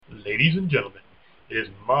Ladies and gentlemen, it is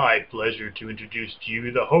my pleasure to introduce to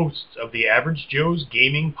you the hosts of the Average Joe's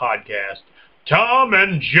Gaming Podcast, Tom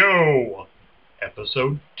and Joe.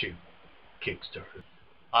 Episode 2, Kickstarter.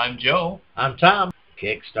 I'm Joe. I'm Tom.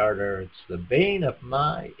 Kickstarter, it's the bane of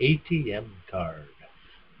my ATM card.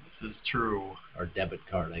 This is true. Or debit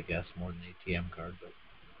card, I guess, more than ATM card. But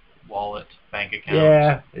wallet, bank account.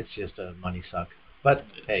 Yeah, it's just a money suck. But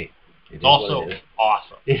hey, it's also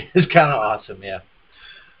awesome. It is kind of awesome, yeah.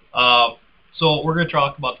 So we're going to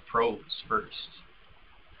talk about the pros first.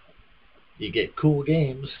 You get cool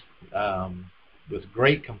games with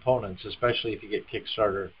great components, especially if you get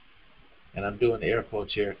Kickstarter, and I'm doing air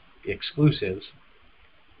quotes here, exclusives,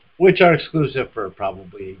 which are exclusive for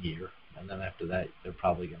probably a year, and then after that they're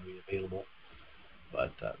probably going to be available.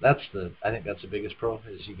 But I think that's the biggest pro,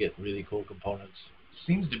 is you get really cool components.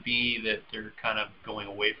 Seems to be that they're kind of going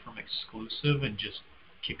away from exclusive and just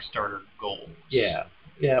Kickstarter goals. Yeah.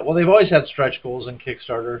 Well, they've always had stretch goals in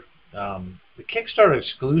Kickstarter. The Kickstarter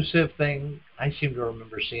exclusive thing, I seem to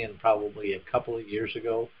remember seeing probably a couple of years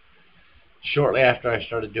ago, shortly after I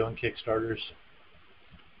started doing Kickstarters,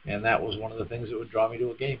 and that was one of the things that would draw me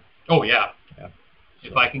to a game. Oh yeah. So,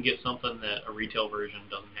 if I can get something that a retail version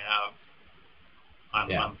doesn't have,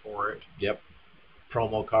 I'm for it. Yep.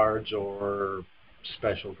 Promo cards or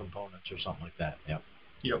special components or something like that.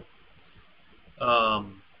 Yep.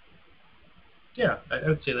 Yeah, I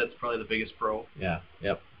would say that's probably the biggest pro. Yeah,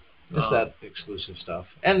 yep. Just that exclusive stuff.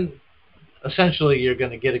 And essentially you're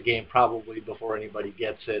going to get a game probably before anybody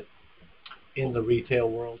gets it in the retail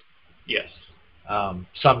world. Yes.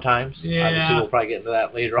 Sometimes. Yeah. Obviously we'll probably get into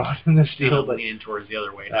that later on in this deal. But leaning towards the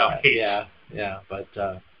other way now. Yeah. But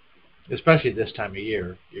especially this time of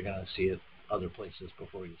year, you're going to see it other places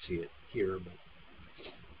before you see it here. But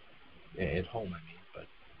at home, I mean. But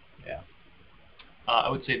yeah. I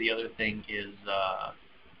would say the other thing is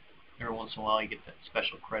every once in a while you get that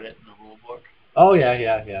special credit in the rule book. Oh, yeah.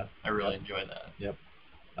 I really enjoy that. Yep.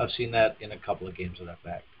 I've seen that in a couple of games that I've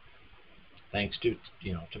backed. Thanks to me.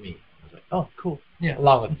 I was like, oh, cool. Yeah.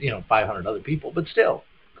 Along with, 500 other people, but still,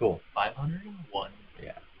 cool. 501.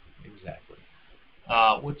 Yeah, exactly.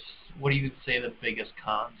 What do you say the biggest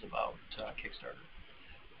cons about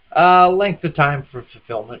Kickstarter? Length of time for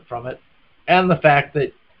fulfillment from it, and the fact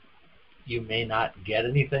that you may not get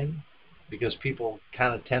anything, because people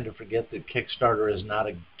kind of tend to forget that Kickstarter is not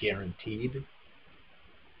a guaranteed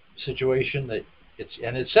situation.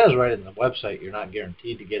 And it says right in the website you're not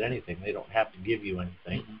guaranteed to get anything. They don't have to give you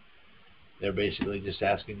anything. Mm-hmm. They're basically just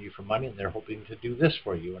asking you for money, and they're hoping to do this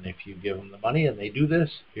for you. And if you give them the money and they do this,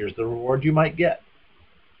 here's the reward you might get.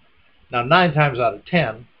 Now, 9 times out of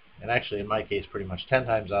 10, and actually in my case pretty much 10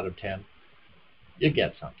 times out of 10, you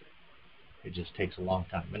get something. It just takes a long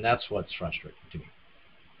time. And that's what's frustrating to me,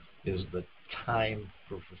 is the time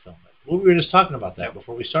for fulfillment. Well, we were just talking about that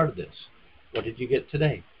before we started this. What did you get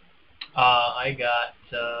today? I got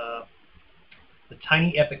the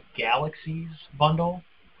Tiny Epic Galaxies bundle,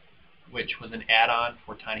 which was an add-on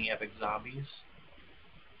for Tiny Epic Zombies.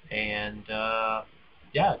 And,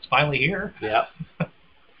 it's finally here. Yeah.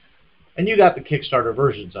 And you got the Kickstarter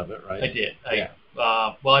versions of it, right? I did. Yeah.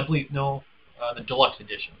 I believe, the deluxe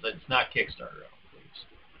editions. It's not Kickstarter, I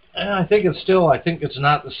believe. And I think it's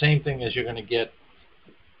not the same thing as you're going to get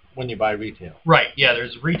when you buy retail. Right, yeah,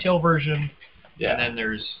 there's a retail version, yeah. And then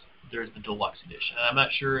there's the deluxe edition. And I'm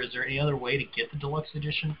not sure, is there any other way to get the deluxe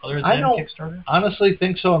edition other than I don't Kickstarter? Honestly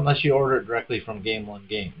think so, unless you order it directly from Game One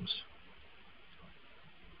Games.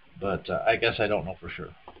 But I guess I don't know for sure.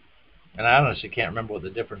 And I honestly can't remember what the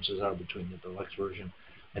differences are between the deluxe version.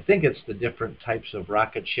 I think it's the different types of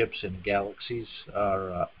rocket ships and galaxies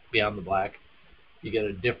are Beyond the Black. You get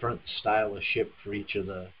a different style of ship for each of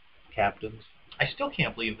the captains. I still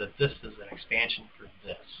can't believe that this is an expansion for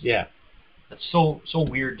this. Yeah. That's so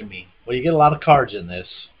weird to me. Well, you get a lot of cards in this.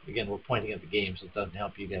 Again, we're pointing at the games. It doesn't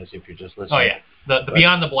help you guys if you're just listening. Oh, yeah. The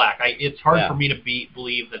Beyond the Black. It's hard for me to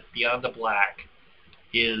believe that Beyond the Black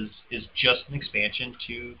is just an expansion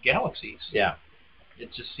to Galaxies. Yeah.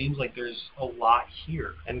 It just seems like there's a lot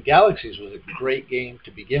here. And Galaxies was a great game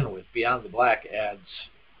to begin with. Beyond the Black adds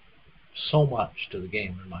so much to the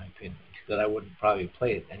game, in my opinion, that I wouldn't probably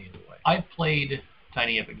play it any other way. I've played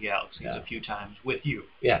Tiny Epic Galaxies a few times with you.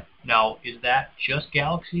 Yeah. Now, is that just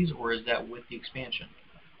Galaxies, or is that with the expansion?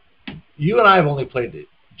 You and I have only played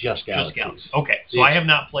just Galaxies. Just Galaxies. Okay, so I have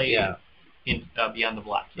not played in Beyond the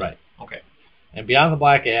Black yet. Right. Okay. And Beyond the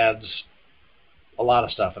Black adds a lot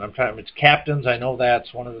of stuff, and it's captains. I know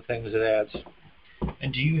that's one of the things it adds.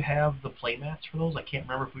 And do you have the playmats for those? I can't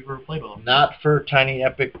remember if we've ever played with them. Not for Tiny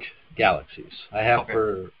Epic Galaxies. I have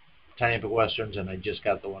for Tiny Epic Westerns, and I just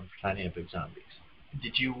got the one for Tiny Epic Zombies.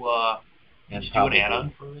 Did you And do an probably-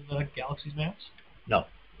 add-on for the Galaxy's maps? No.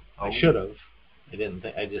 Oh. I should have. I didn't.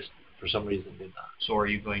 I just, for some reason, did not. So are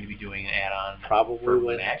you going to be doing an add-on? Probably for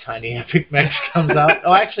when Mech? Tiny Epic Mech comes out.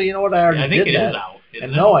 Oh, actually, you know what? I already I think did it that. is out.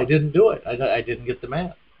 And no, I didn't do it. I didn't get the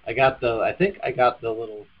mat. I think I got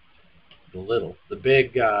the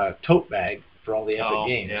big tote bag for all the Epic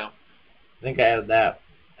games. Yeah. I think I added that,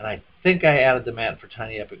 and I think I added the mat for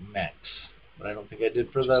Tiny Epic Mechs, but I don't think I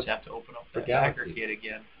did for Just the have to open up for that Galaxy. backer kit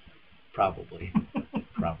again. Probably.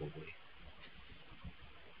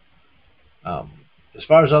 As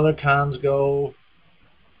far as other cons go,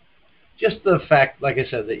 just the fact, like I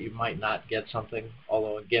said, that you might not get something.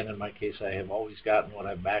 Although, again, in my case, I have always gotten what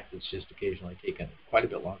I've backed. It's just occasionally taken quite a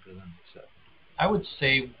bit longer than I said. I would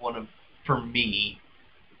say for me,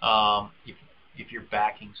 if you're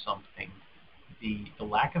backing something, the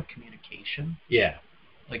lack of communication. Yeah.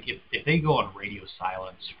 Like if they go on radio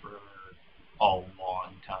silence for a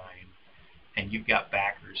long time, and you've got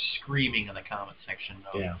backers screaming in the comment section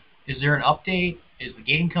of, is there an update? Is the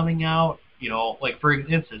game coming out? You know, like for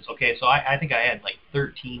instance, okay, so I think I had like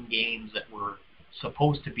 13 games that were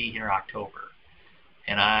supposed to be here in October,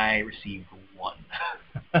 and I received one,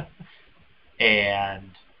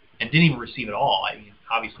 and didn't even receive it all. I mean,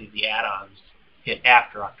 obviously the add-ons hit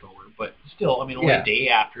after October, but still, I mean, only a day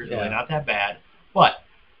after is really not that bad. But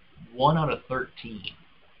 1 out of 13,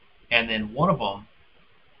 and then one of them,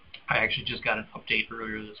 I actually just got an update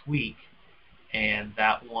earlier this week, and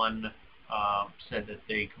that one said that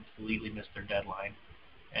they completely missed their deadline,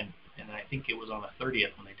 and I think it was on the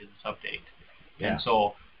 30th when they did this update. Yeah. And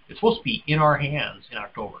so it's supposed to be in our hands in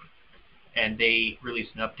October, and they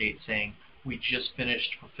released an update saying, we just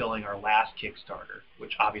finished fulfilling our last Kickstarter,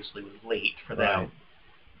 which obviously was late for them, right.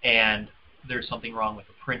 And there's something wrong with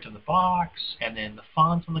the print of the box, and then the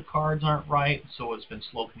fonts on the cards aren't right, so it's been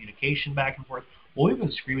slow communication back and forth. Well, we've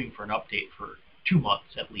been screaming for an update for 2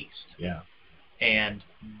 months at least. Yeah. And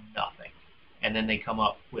nothing. And then they come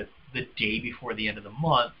up with the day before the end of the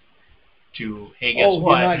month to, hey, guess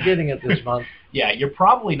what? You're not getting it this month. Yeah, you're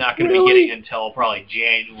probably not going to be getting it until probably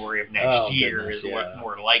January of next year goodness, is what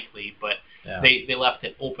more likely. But they left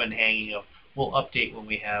it open hanging of, we'll update when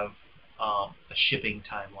we have a shipping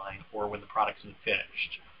timeline or when the product's been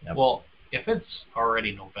finished. Yep. Well, if it's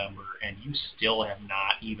already November and you still have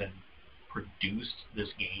not even produced this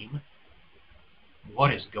game,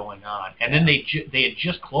 what is going on? And then they had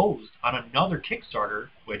just closed on another Kickstarter,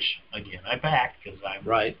 which, again, I backed because I'm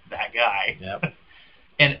that guy. Yep.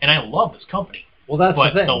 and I love this company. Well, that's the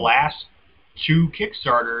thing. But the last 2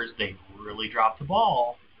 Kickstarters, they really dropped the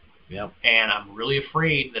ball. Yep. And I'm really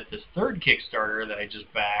afraid that this third Kickstarter that I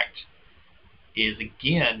just backed is,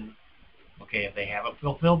 again, okay, if they haven't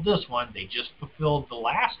fulfilled this one, they just fulfilled the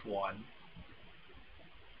last one.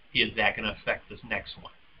 Is that going to affect this next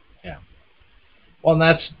one? Yeah. Well, and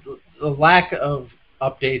that's the lack of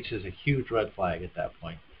updates is a huge red flag at that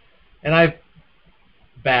point. And I've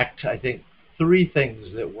backed, I think, 3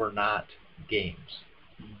 things that were not games.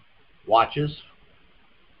 Watches.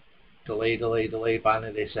 Delay.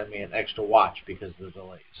 Finally, they sent me an extra watch because of the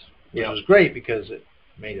delays. Which was great because it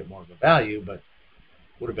made it more of a value, but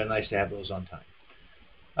would have been nice to have those on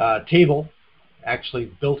time. Table,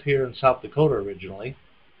 actually built here in South Dakota originally.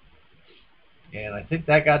 And I think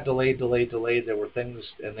that got delayed. There were things,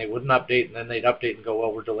 and they wouldn't update, and then they'd update and go,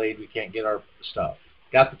 well, we're delayed, we can't get our stuff.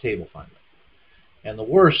 Got the table finally. And the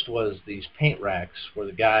worst was these paint racks where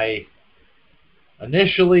the guy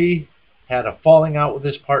initially had a falling out with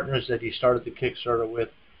his partners that he started the Kickstarter with.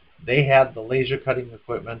 They had the laser cutting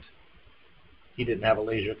equipment. He didn't have a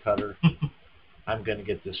laser cutter. I'm going to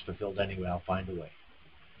get this fulfilled anyway. I'll find a way.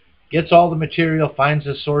 Gets all the material, finds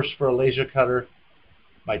a source for a laser cutter.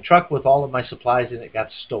 My truck with all of my supplies in it got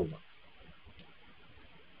stolen.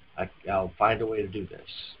 I'll find a way to do this.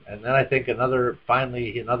 And then I think another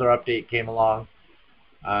update came along.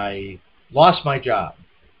 I lost my job,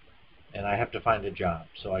 and I have to find a job,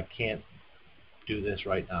 so I can't do this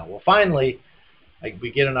right now. Well, finally,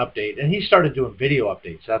 we get an update, and he started doing video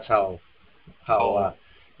updates. That's how. So,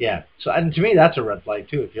 and to me, that's a red flag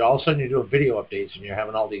too. If you all of a sudden you're doing video updates and you're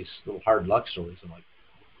having all these little hard luck stories, I'm like,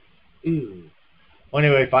 ooh. Well,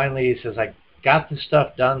 anyway, finally he says, I got the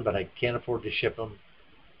stuff done, but I can't afford to ship them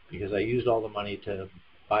because I used all the money to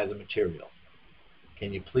buy the material.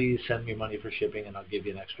 Can you please send me money for shipping and I'll give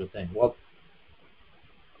you an extra thing? Well,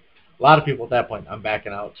 a lot of people at that point, I'm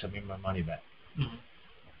backing out, send me my money back. Mm-hmm.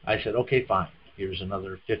 I said, okay, fine. Here's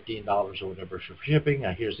another $15 or whatever for shipping.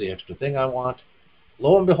 Here's the extra thing I want.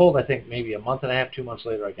 Lo and behold, I think maybe a month and a half, 2 months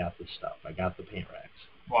later, I got this stuff. I got the paint racks,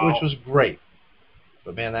 which was great.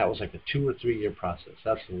 But man, that was like a 2 or 3 year process.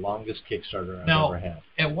 That's the longest Kickstarter I've ever had.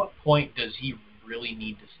 At what point does he really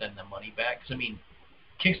need to send the money back? Because I mean,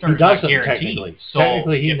 Kickstarter's he doesn't, not guaranteed. Technically. So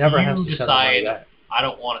technically, he never has to decide, send the money back. I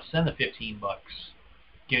don't want to send the $15.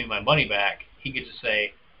 Give me my money back. He could just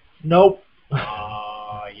say, nope. Yeah,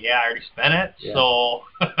 I already spent it. Yeah. So.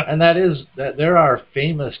 And that there are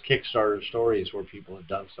famous Kickstarter stories where people have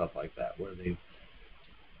done stuff like that, where they've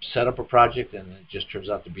set up a project and it just turns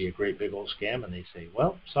out to be a great big old scam, and they say,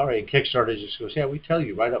 well, sorry, and Kickstarter just goes, yeah, we tell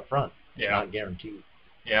you right up front. It's not guaranteed.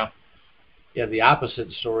 Yeah. Yeah, the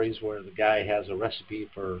opposite stories where the guy has a recipe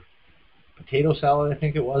for potato salad, I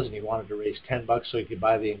think it was, and he wanted to raise $10 so he could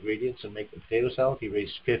buy the ingredients and make the potato salad. He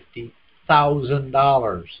raised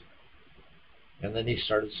 $50,000. And then he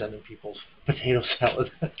started sending people potato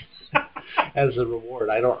salad as a reward.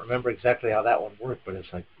 I don't remember exactly how that one worked, but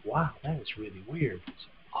it's like, wow, that is really weird. It's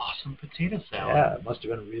awesome potato salad. Yeah, it must have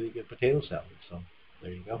been a really good potato salad. So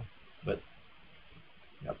there you go. But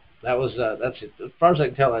yep, that's it. As far as I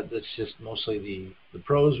can tell, it's just mostly the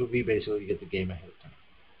pros would be basically you get the game ahead of time.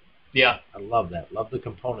 Yeah. I love that. Love the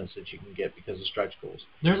components that you can get because of stretch goals.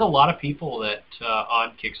 There's a lot of people that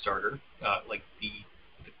on Kickstarter, like the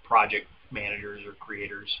project managers or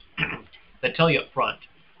creators, that tell you up front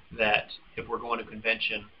that if we're going to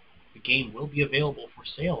convention, the game will be available for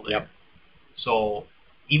sale there. Yep. So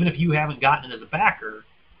even if you haven't gotten it as a backer,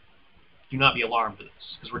 do not be alarmed at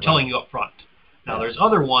this because we're telling you up front. Now there's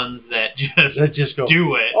other ones that just go,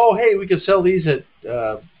 do it. Oh, hey, we could sell these at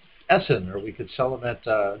Essen, or we could sell them at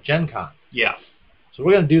Gen Con. Yeah. So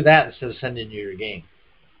we're going to do that instead of sending you your game.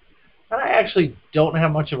 And I actually don't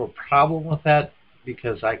have much of a problem with that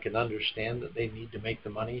because I can understand that they need to make the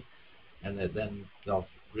money and that then they'll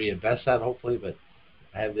reinvest that hopefully. But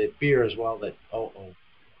I have the fear as well that,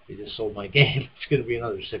 they just sold my game. It's going to be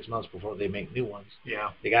another 6 months before they make new ones.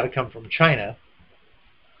 Yeah. They got to come from China.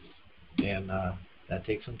 And that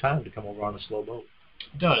takes some time to come over on a slow boat.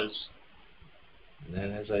 It does. And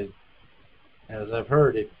then as I've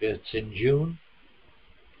heard, if it's in June,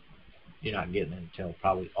 you're not getting it until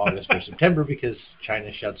probably August or September because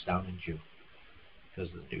China shuts down in June because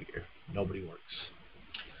of the New Year. Nobody works.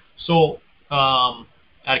 So,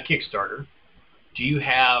 at a Kickstarter, do you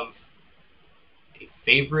have a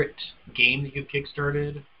favorite game that you've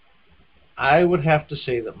Kickstarted? I would have to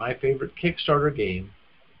say that my favorite Kickstarter game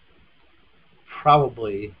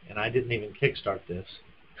probably, and I didn't even kickstart this,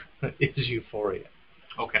 is Euphoria.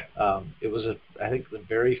 Okay. It was, I think, the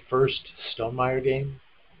very first Stonemaier game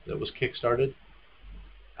that was kickstarted.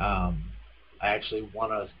 I actually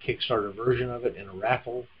won a Kickstarter version of it in a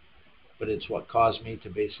raffle, but it's what caused me to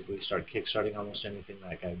basically start kickstarting almost anything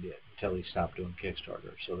that guy did until he stopped doing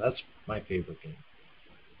Kickstarter. So that's my favorite game.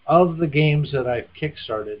 Of the games that I've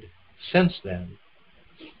kickstarted since then,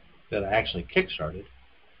 that I actually kickstarted,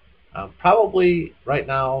 probably right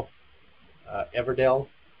now, Everdell,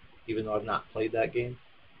 even though I've not played that game.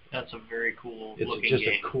 That's a very cool looking game. It's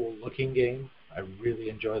just a cool looking game. I really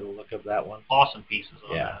enjoy the look of that one. Awesome pieces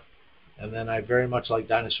on that. And then I very much like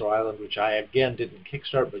Dinosaur Island, which I, again, didn't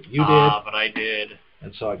kickstart, but you did. But I did.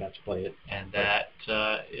 And so I got to play it. And that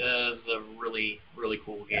is a really, really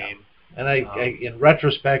cool game. And I, in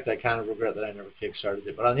retrospect, I kind of regret that I never kickstarted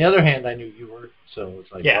it. But on the other hand, I knew you were, so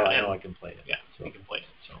it's like, well, I know I can play it. Yeah, so you can play it.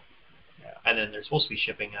 So. Yeah. And then they're supposed to be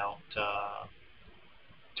shipping out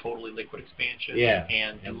Totally Liquid Expansion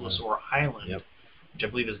and Duelosaur Island, which I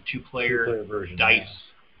believe is a two-player version,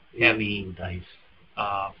 dice-heavy dice.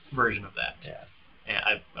 Version of that. Yeah. And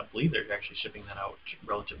I believe they're actually shipping that out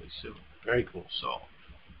relatively soon. Very cool. So,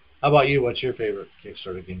 how about you? What's your favorite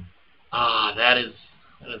Kickstarter game? That is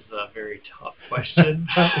a very tough question.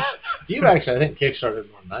 You've actually, I think, Kickstarted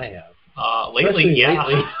more than I have. Lately.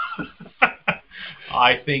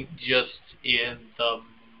 I think just in the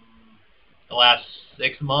last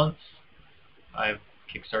 6 months, I've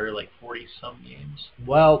Kickstarted like 40-some games.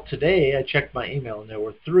 Well, today I checked my email and there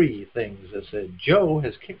were 3 things that said Joe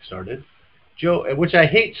has Kickstarted. Joe, which I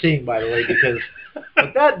hate seeing, by the way, because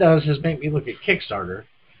what that does is make me look at Kickstarter,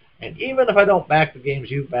 and even if I don't back the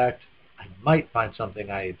games you've backed, I might find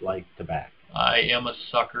something I'd like to back. I am a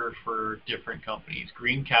sucker for different companies.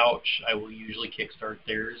 Green Couch, I will usually kickstart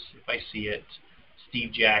theirs if I see it.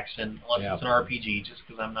 Steve Jackson, unless it's an RPG, just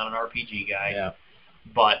because I'm not an RPG guy. Yeah.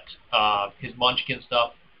 But his Munchkin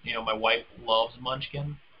stuff, my wife loves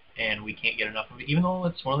Munchkin, and we can't get enough of it. Even though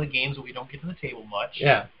it's one of the games that we don't get to the table much.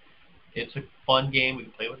 Yeah. It's a fun game. We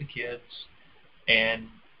can play with the kids, and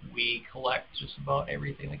we collect just about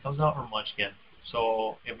everything that comes out from Munchkin.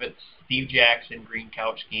 So if it's Steve Jackson, Green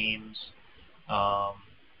Couch Games,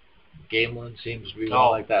 Gamelin seems to be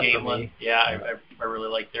like that Gamelin, for me. Yeah, I really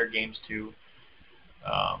like their games too.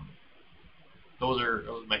 those are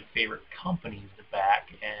my favorite companies to back,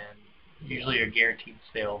 and usually a guaranteed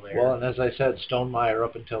sale there. Well, and as I said, Stonemaier,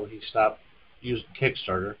 up until he stopped using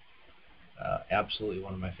Kickstarter, absolutely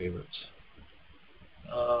one of my favorites.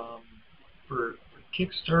 For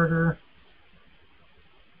Kickstarter,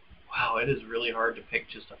 wow, it is really hard to pick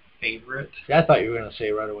just a favorite. See, I thought you were going to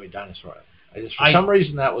say right away Dinosaur Island. For some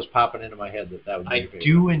reason, that was popping into my head that would be your favorite. I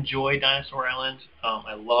do enjoy Dinosaur Island.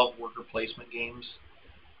 I love worker placement games,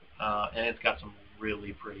 and it's got some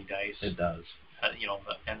really pretty dice. It does.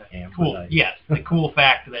 The cool dice. Yes, the cool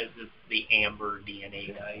fact that it's the amber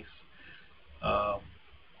DNA dice.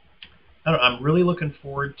 I'm really looking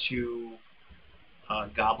forward to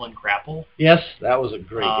Goblin Grapple. Yes, that was a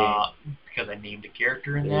great game. Because I named a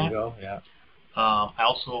character in that. There you go, yeah. I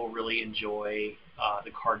also really enjoy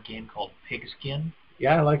the card game called Pigskin.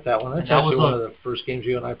 Yeah, I like that one. That's actually one of the first games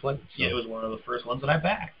you and I played. So. Yeah, it was one of the first ones that I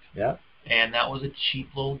backed. Yeah. And that was a cheap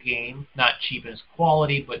little game. Not cheap in its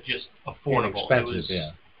quality, but just affordable. Inexpensive,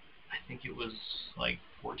 yeah. I think it was like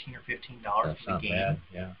 $14 or $15 That's for the not game. Bad,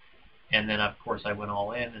 yeah. And then, of course, I went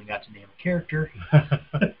all in and got to name a character.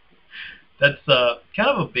 That's kind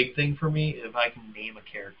of a big thing for me, if I can name a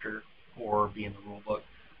character or be in the rule book.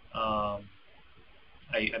 I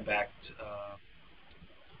backed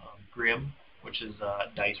Grim, which is a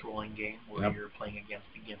dice rolling game where you're playing against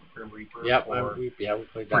the Grim Reaper we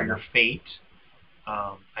played that for your fate.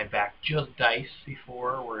 I backed Just Dice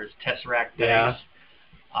before, where it's Tesseract Dice.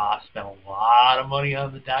 Spent a lot of money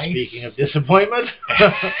on the dice. Speaking of disappointment,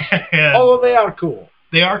 although they are cool.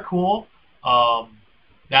 They are cool.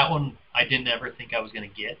 That one I didn't ever think I was going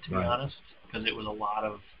to get, to be honest, because it was a lot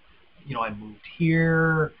of, I moved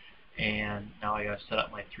here, and now I got to set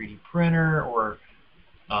up my 3D printer, or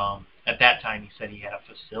at that time he said he had a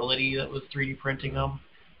facility that was 3D printing them.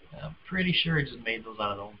 I'm pretty sure he just made those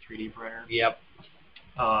on his own 3D printer. Yep.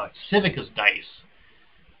 Civicus Dice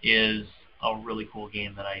is a really cool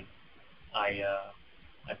game that I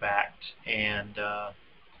backed, and I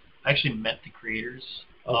actually met the creators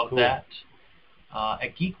of that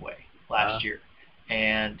at Geekway last year,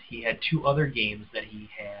 and he had two other games that he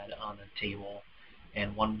had on the table,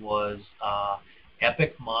 and one was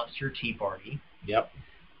Epic Monster Tea Party. Yep.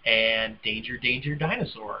 And Danger Danger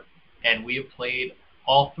Dinosaur, and we have played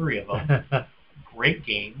all three of them. Great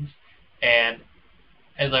games, and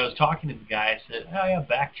as I was talking to the guy, I said, "Oh yeah,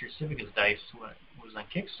 backed your Civicus Dice when it was on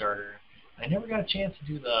Kickstarter. I never got a chance to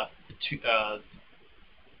do the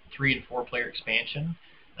 3 and 4 player expansion.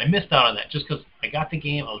 I missed out on that just because I got the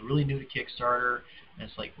game. I was really new to Kickstarter, and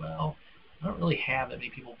it's like, well, I don't really have that many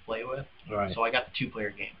people to play with, so I got the 2-player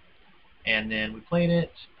game. And then we played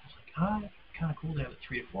it. I was like, it's kind of cool to have it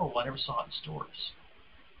 3 to 4. Well, I never saw it in stores.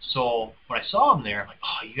 So when I saw him there, I'm like,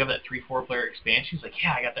 oh, you have that 3-4 player expansion? He's like,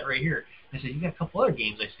 yeah, I got that right here. And I said, you got a couple other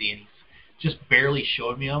games I see, and he just barely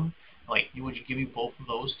showed me them. I'm like, would you give me both of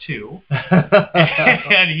those too?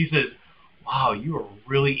 And he says, wow, you are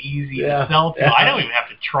really easy to sell to. I don't even have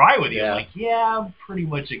to try with you. I'm like, I'm pretty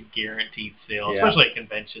much a guaranteed sale, especially at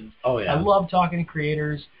conventions. Oh, yeah. I love talking to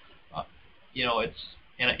creators. It's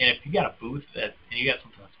and if you got a booth and you got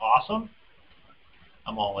something that's awesome,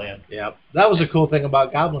 I'm all in. Yeah, that was the cool thing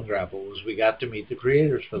about Goblin Grapple was we got to meet the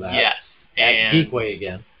creators for that. Yes, at Geekway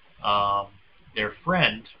again. Their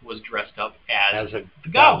friend was dressed up as the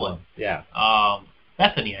Goblin. Yeah.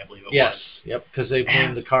 Bethany, I believe it was. Yes, yep, because they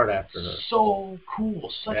named the card after her. So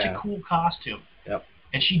cool, such a cool costume. Yep.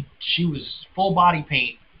 And she was full body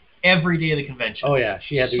paint every day of the convention. Oh yeah,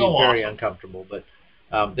 she had to be very uncomfortable, but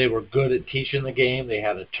they were good at teaching the game. They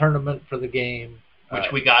had a tournament for the game, which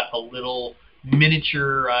we got a little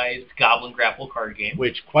miniaturized Goblin Grapple card game.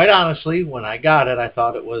 Which, quite honestly, when I got it, I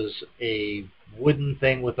thought it was a wooden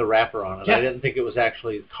thing with a wrapper on it. Yeah. I didn't think it was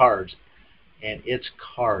actually cards. And it's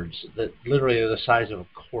cards that literally are the size of a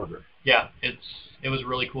quarter. Yeah, it was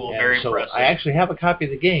really cool, very impressive. I actually have a copy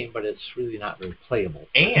of the game, but it's really not very playable.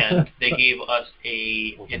 And they gave us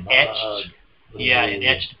an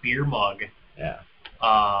etched beer mug. Yeah.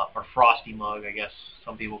 Or frosty mug, I guess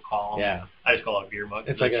some people call them. Yeah. I just call it a beer mug.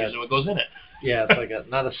 It's like what goes in it. Yeah, it's like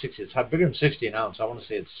not a 60. It's bigger than 60 an ounce. I want to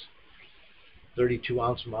say it's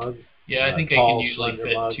 32-ounce mug. Yeah, I think I can usually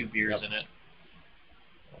fit 2 beers in it.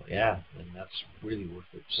 Yeah, and that's really worth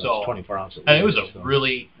it. So it's 24 ounces. And it was a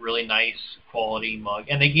really, really nice quality mug.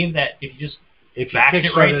 And they gave that, if you backed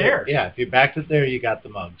it right there. Yeah, if you backed it there, you got the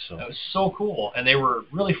mug. So it was so cool. And they were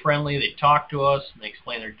really friendly. They talked to us, and they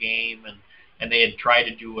explained their game. And they had tried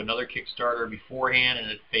to do another Kickstarter beforehand,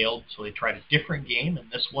 and it failed. So they tried a different game,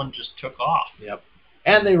 and this one just took off. Yep.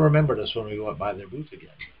 And they remembered us when we went by their booth again.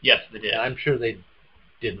 Yes, they did. And I'm sure they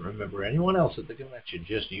didn't remember anyone else at the convention,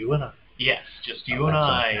 just you and I. Yes, just you and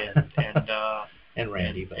I, and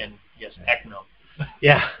Randy, and yes, Eknum.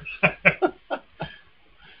 Yeah.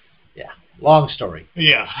 Yeah. Long story.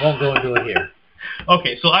 Yeah. Won't go into it here.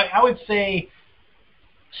 Okay, so I would say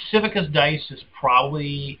Civicus Dice is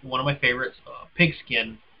probably one of my favorites.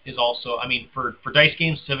 Pigskin is also, I mean, for dice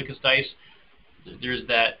games, Civicus Dice, there's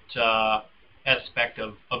that aspect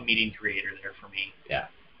of meeting creator there for me. Yeah.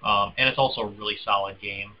 And it's also a really solid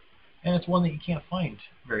game. And it's one that you can't find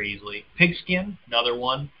very easily. Pigskin, another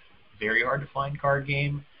one, very hard to find card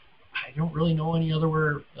game. I don't really know any other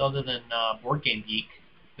than Board Game Geek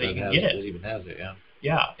that you can get it. It even has it, yeah.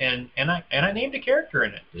 Yeah, and I named a character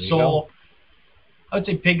in it. There you so go. I would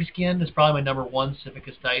say Pigskin is probably my number one.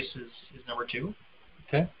 Civicus Dice is number two.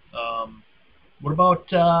 Okay. What about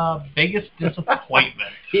biggest disappointment?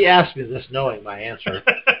 He asked me this knowing my answer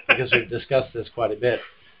because we've discussed this quite a bit.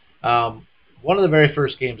 One of the very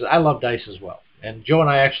first games, I love dice as well. And Joe and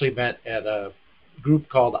I actually met at a group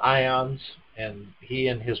called Ions, and he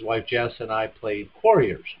and his wife Jess and I played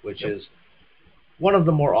Quarriors, which is one of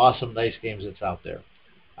the more awesome dice games that's out there.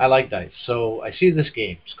 I like dice. So I see this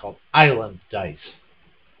game. It's called Island Dice.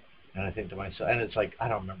 And I think to myself, and it's like, I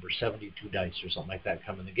don't remember, 72 dice or something like that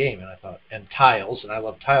come in the game. And I thought, and tiles, and I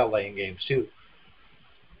love tile laying games too.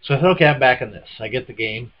 So I thought, okay, I'm back in this. I get the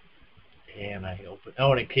game, and I open.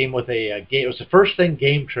 Oh, and it came with a game. It was the first thing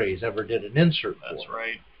Game Trays ever did an insert for. That's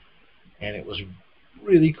right. And it was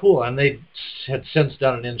really cool. And they had since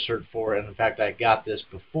done an insert for it. And in fact, I got this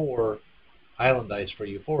before Island Dice for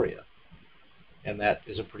Euphoria. And that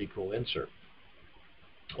is a pretty cool insert.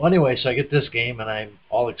 Well, anyway, so I get this game, and I'm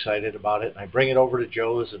all excited about it. And I bring it over to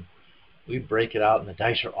Joe's, and we break it out, and the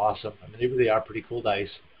dice are awesome. I mean, they really are pretty cool dice.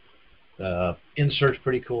 The insert's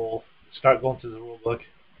pretty cool. Start going through the rule book.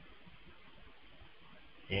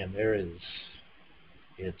 And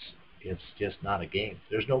it's just not a game.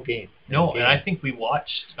 There's no game. No, and I think we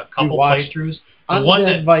watched a couple playthroughs. The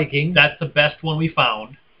one Viking. That's the best one we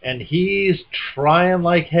found. And he's trying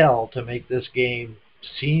like hell to make this game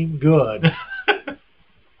seem good.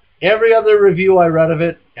 Every other review I read of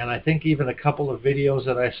it, and I think even a couple of videos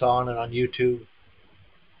that I saw on it on YouTube,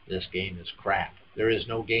 this game is crap. There is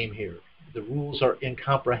no game here. The rules are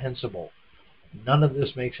incomprehensible. None of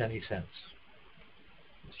this makes any sense.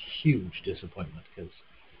 It's a huge disappointment because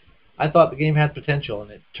I thought the game had potential,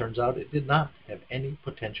 and it turns out it did not have any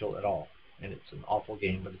potential at all. And it's an awful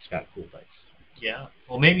game, but it's got cool dice. Yeah.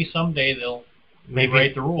 Well, maybe someday they'll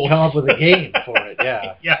rewrite the rules. Come up with a game for it.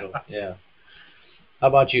 Yeah. Yeah. So, yeah. How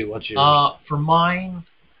about you? What's yours? For mine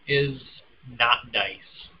is not dice.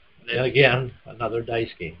 And again, another dice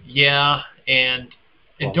game. Yeah, and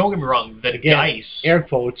don't get me wrong, the dice, air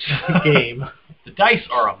quotes, game. The dice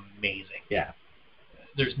are amazing. Yeah.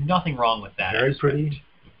 There's nothing wrong with that. Very pretty.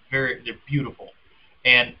 They're beautiful,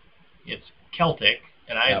 and it's Celtic,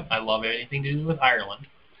 and I love anything to do with Ireland.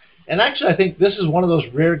 And actually, I think this is one of those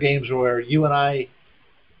rare games where you and I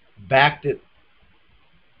backed it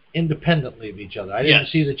independently of each other. I didn't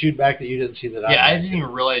see that you'd backed it. You didn't see that I backed it. I didn't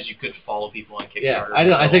even realize you could follow people on Kickstarter.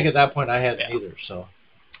 Yeah, I think at that point I hadn't either. So,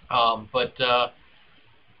 but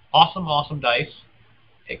awesome dice,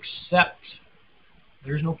 except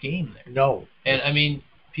there's no game there. No. And I mean,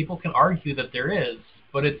 people can argue that there is,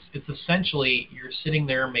 but it's essentially you're sitting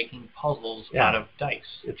there making puzzles out of dice.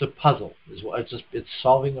 It's a puzzle. It's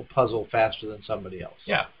solving a puzzle faster than somebody else.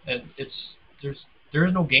 Yeah, and there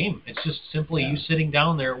is no game. It's just simply you sitting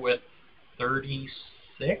down there with 36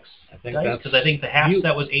 dice, because I think the half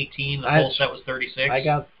set was 18, the full set was 36.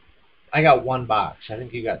 I got one box. I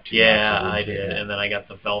think you got two. Yeah, I did, and then I got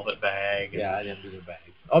the velvet bag. Yeah, I didn't do the bag.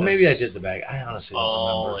 Oh, maybe I did the bag. I honestly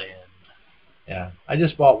don't remember. In. Yeah, I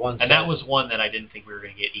just bought one. And that was one that I didn't think we were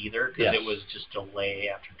going to get either, because it was just delay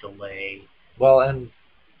after delay. Well, and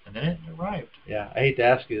then it arrived. Yeah, I hate to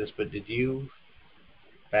ask you this, but did you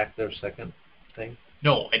back their second thing?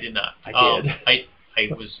 No, I did not. I did.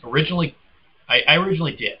 I was originally, I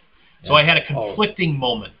originally did. So I had a conflicting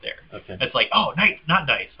moment there. Okay. It's like, not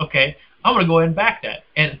dice. Okay, I'm going to go ahead and back that.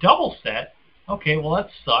 And double set, okay, well that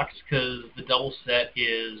sucks because the double set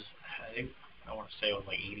is, I want to say it was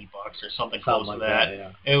like $80 or something close to that.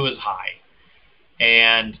 Yeah. It was high.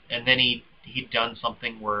 And then he'd done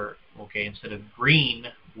something where, okay, instead of green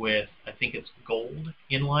with, I think it's gold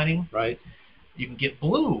inlining, right? You can get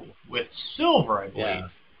blue with silver, I believe. Yeah.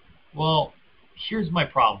 Well, here's my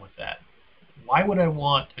problem with that. Why would I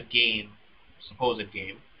want a supposed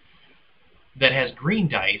game, that has green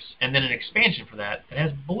dice and then an expansion for that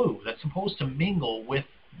has blue, that's supposed to mingle with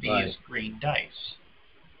these green dice?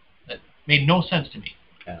 That made no sense to me.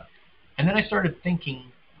 Yeah. And then I started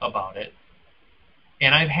thinking about it,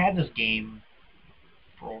 and I've had this game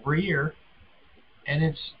for over a year, and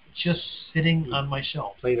it's just sitting on my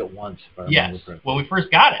shelf. Played it once, if I remember correctly. When we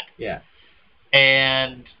first got it. Yeah.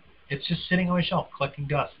 And it's just sitting on my shelf collecting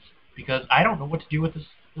dust because I don't know what to do with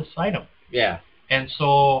this item. Yeah. And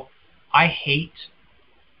so I hate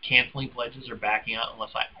canceling pledges or backing out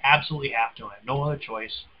unless I absolutely have to. I have no other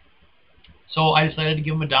choice. So I decided to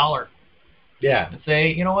give them $1. Yeah. And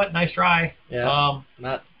say, you know what, nice try. Yeah.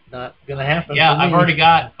 Not gonna happen. Yeah, for me. I've already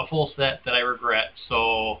got a full set that I regret,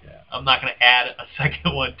 so I'm not gonna add a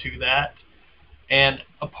second one to that. And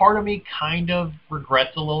a part of me kind of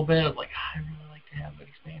regrets a little bit of like, I really like to have an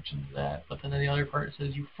expansion to that. But then the other part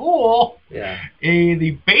says, you fool! Yeah.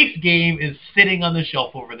 The base game is sitting on the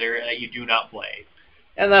shelf over there that you do not play.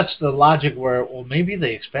 And that's the logic where, well, maybe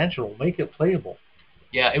the expansion will make it playable.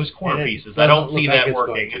 Yeah, it was corner pieces. I don't see that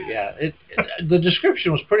working. Yeah, the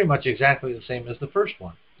description was pretty much exactly the same as the first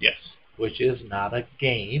one. Yes. Which is not a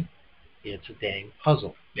game, it's a dang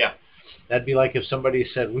puzzle. Yeah. That'd be like if somebody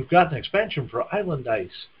said, we've got an expansion for Island Dice.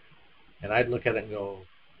 And I'd look at it and go,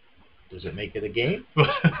 does it make it a game?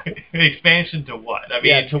 Expansion to what? I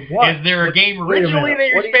mean, to what? Is there a game originally that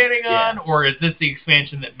you're expanding on, or is this the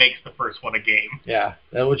expansion that makes the first one a game? Yeah,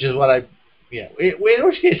 which is what I... Yeah, in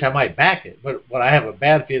which case I might back it, but what I have a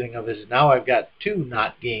bad feeling of is now I've got 2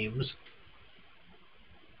 not games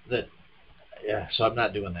that... Yeah, so I'm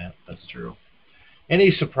not doing that. That's true.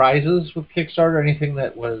 Any surprises with Kickstarter? Anything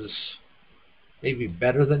that was maybe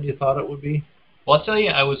better than you thought it would be? Well, I'll tell you,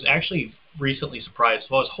 I was actually recently surprised.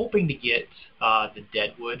 So I was hoping to get the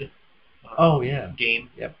Deadwood game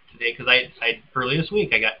today, because I early this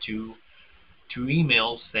week I got two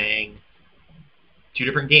emails saying 2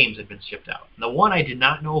 different games had been shipped out. And the one I did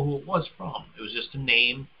not know who it was from. It was just a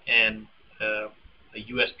name and a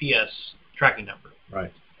USPS tracking number.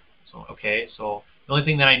 Right. So, so the only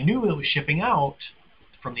thing that I knew that was shipping out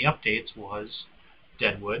from the updates was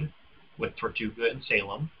Deadwood with Tortuga and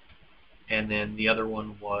Salem. And then the other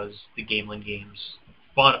one was the Gamelin Games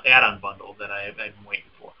add-on bundle that I've been waiting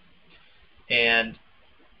for. And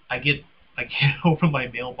I get open my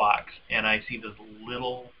mailbox and I see this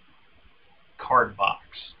little card box.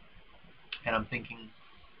 And I'm thinking,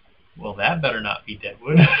 well, that better not be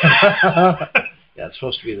Deadwood. Yeah, it's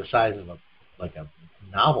supposed to be the size of a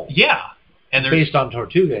novel. Yeah. And there's based on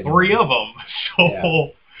Tortuga. Anyway. 3 of them.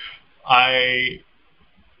 So I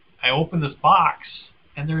open this box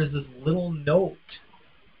and there is this little note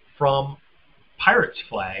from Pirate's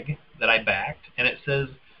Flag that I backed, and it says,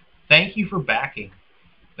 thank you for backing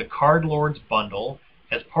the Card Lords bundle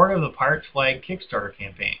as part of the Pirate's Flag Kickstarter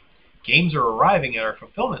campaign. Games are arriving at our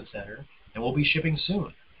fulfillment center and will be shipping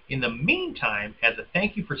soon. In the meantime, as a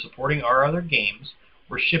thank you for supporting our other games,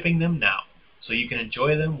 we're shipping them now, so you can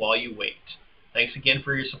enjoy them while you wait. Thanks again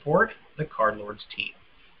for your support, the Card Lords team.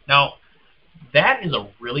 Now, that is a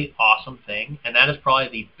really awesome thing, and that is probably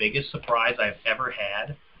the biggest surprise I've ever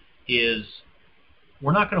had, is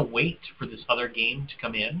we're not going to wait for this other game to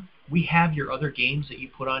come in. We have your other games that you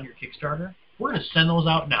put on your Kickstarter. We're going to send those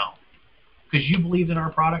out now because you believed in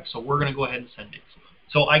our product, so we're going to go ahead and send it.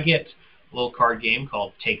 So I get a little card game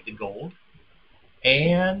called Take the Gold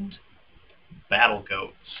and Battle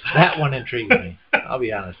Goats. That one intrigued me. I'll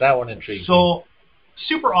be honest. That one intrigued me. So,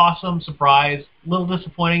 super awesome surprise. A little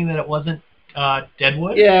disappointing that it wasn't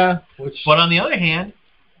Deadwood. Yeah. But on the other hand,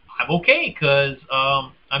 I'm okay because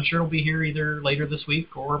I'm sure it'll be here either later this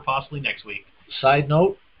week or possibly next week. Side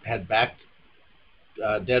note, had backed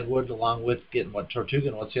Deadwood along with getting Tortuga,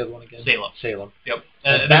 and what's the other one again? Salem. Yep.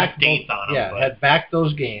 Backed dates on them. Yeah, had backed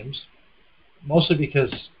those games mostly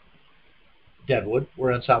because Deadwood,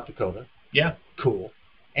 we're in South Dakota. Yeah. Cool.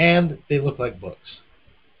 And they look like books.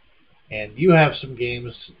 And you have some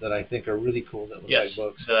games that I think are really cool that look like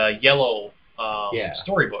books. The yellow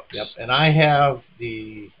storybooks. Yep. And I have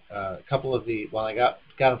the couple of the, well, I got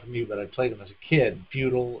them from you, but I played them as a kid,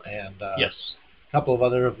 Feudal and a couple of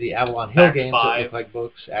other of the Avalon Hill games that look like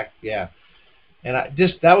books. And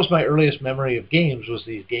that was my earliest memory of games, was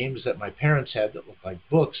these games that my parents had that looked like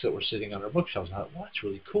books that were sitting on our bookshelves. And I thought, well, that's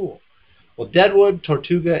really cool. Well, Deadwood,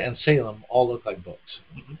 Tortuga, and Salem all look like books.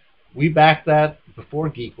 Mm-hmm. We backed that before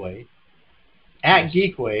Geekway. At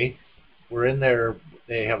Geekway, we're in there.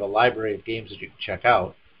 They have a library of games that you can check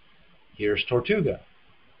out. Here's Tortuga.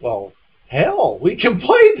 Well, hell, we can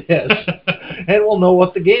play this, and we'll know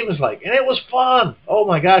what the game is like. And it was fun. Oh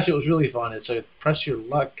my gosh, it was really fun. It's a press your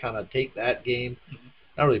luck kind of take that game. Mm-hmm.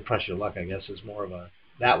 Not really press your luck, I guess. It's more of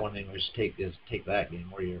that one English take that game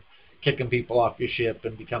where you're kicking people off your ship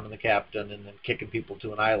and becoming the captain, and then kicking people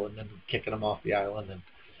to an island and kicking them off the island. And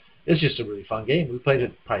it's just a really fun game. We played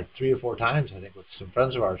it probably 3 or 4 times, I think, with some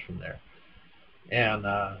friends of ours from there. And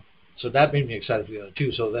So that made me excited for the other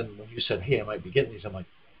two. So then when you said, hey, I might be getting these, I'm like,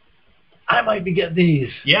 I might be getting these.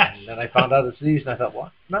 Yeah. And then I found out it's these, and I thought, well,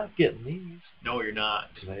 I'm not getting these. No, you're not.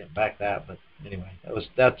 Because I didn't back that. But anyway, I was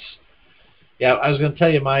going to tell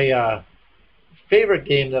you my favorite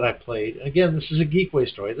game that I played. Again, this is a Geekway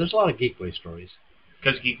story. There's a lot of Geekway stories.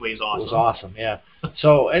 Because Geekway is awesome. It was awesome, yeah.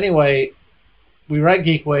 So anyway, we were at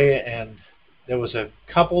Geekway, and there was a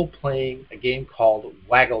couple playing a game called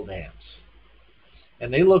Waggle Dance.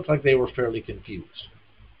 And they looked like they were fairly confused.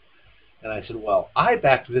 And I said, well, I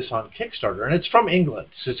backed this on Kickstarter, and it's from England.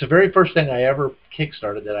 So it's the very first thing I ever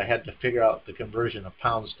Kickstarted that I had to figure out the conversion of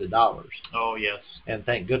pounds to dollars. Oh, yes. And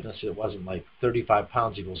thank goodness it wasn't like 35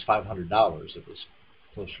 pounds equals $500. It was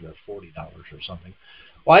closer to $40 or something.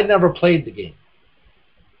 Well, I'd never played the game.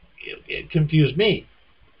 It confused me.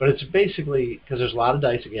 But it's basically, because there's a lot of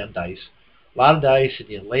dice, a lot of dice, and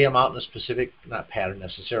you lay them out in a specific, not pattern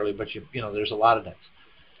necessarily, but you know, there's a lot of dice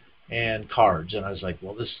and cards. And I was like,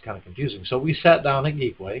 well, this is kind of confusing. So we sat down at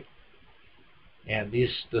Geekway, and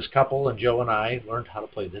this couple and Joe and I learned how to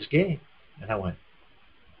play this game. And I went,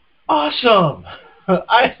 awesome!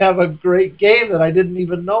 I have a great game that I didn't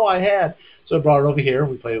even know I had. So I brought it over here,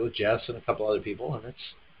 and we played it with Jess and a couple other people, and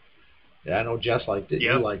I know Jess liked it.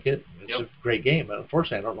 Yep. You like it. It's a great game, but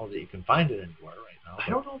unfortunately, I don't know that you can find it anywhere right now. I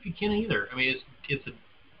don't know if you can either. I mean, it's a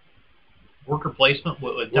worker placement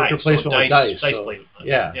with dice. Worker placement with dice. So, placement.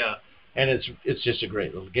 Yeah. And it's just a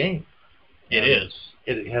great little game. It is.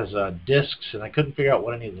 It has discs, and I couldn't figure out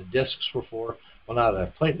what any of the discs were for. Well, now that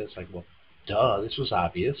I've played it, it's like, well, duh, this was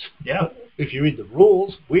obvious. Yeah. If you read the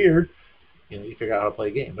rules, weird. You know, you figure out how to play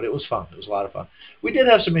a game. But it was fun. It was a lot of fun. We did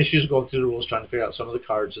have some issues going through the rules, trying to figure out some of the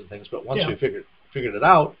cards and things. But once we figured it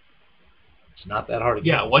out, it's not that hard.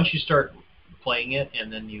 Yeah, once you start playing it,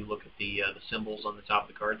 and then you look at the symbols on the top of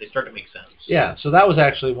the card, they start to make sense. Yeah, so that was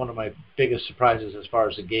actually one of my biggest surprises as far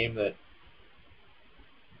as a game that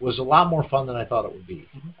was a lot more fun than I thought it would be.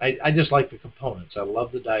 Mm-hmm. I just like the components. I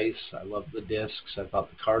love the dice. I love the discs. I thought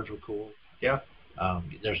the cards were cool. Yeah.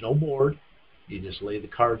 There's no board. You just lay the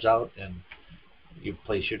cards out, and you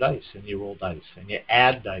place your dice, and you roll dice, and you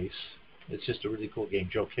add dice. It's just a really cool game.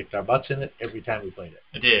 Joe kicked our butts in it every time we played it.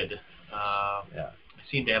 I did. Yeah.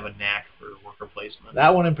 I seem to have a knack for worker placement.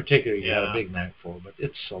 That one in particular you had a big knack for, but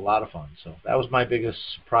it's a lot of fun. So that was my biggest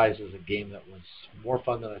surprise as a game that was more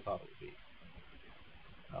fun than I thought it would be.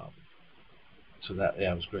 So that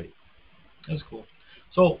it was great. That's cool.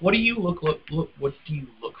 So what do you look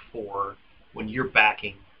for when you're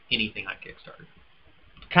backing anything on Kickstarter?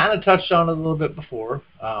 Kind of touched on it a little bit before.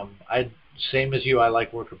 Same as you, I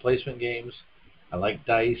like worker placement games. I like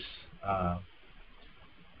dice.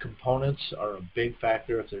 Components are a big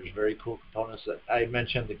factor. If there's very cool components, that I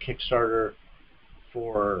mentioned, the Kickstarter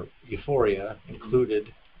for Euphoria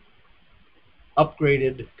included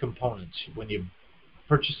upgraded components. When you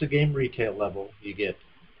purchase the game retail level, you get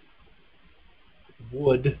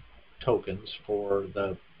wood tokens for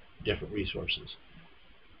the different resources.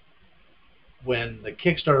 When the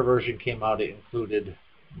Kickstarter version came out, it included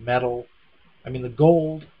metal. The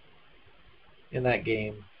gold in that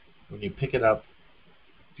game, when you pick it up,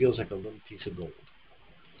 feels like a little piece of gold.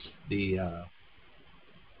 The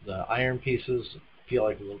iron pieces feel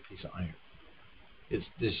like a little piece of iron. It's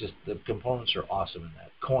just the components are awesome in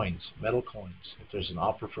that. Coins, metal coins. If there's an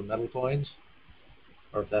offer for metal coins,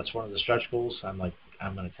 or if that's one of the stretch goals, I'm going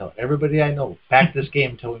to tell everybody I know, back this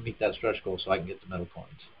game until we meet that stretch goal so I can get the metal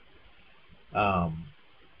coins.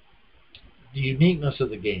 The uniqueness of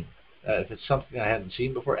the game. If it's something I hadn't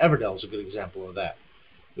seen before, Everdell is a good example of that.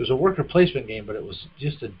 It was a worker placement game, but it was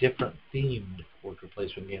just a different themed worker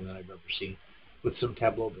placement game than I've ever seen, with some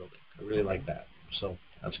tableau building. I really like that. So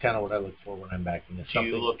that's kind of what I look for when I'm backing this. Do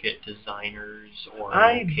you look at designers or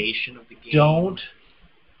location of the game?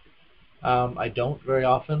 I don't very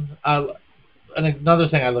often. And another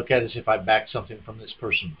thing I look at is if I backed something from this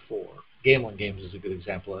person before. Gamelin Games is a good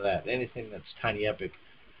example of that. Anything that's Tiny Epic,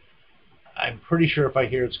 I'm pretty sure if I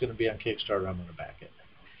hear it's going to be on Kickstarter, I'm going to back it.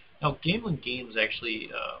 Now, Gamelin Games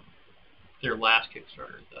actually, their last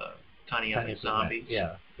Kickstarter, the Tiny Epic Zombies.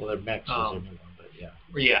 Yeah, well, their mechs is their new one, but yeah.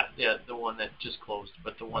 Yeah, the one that just closed,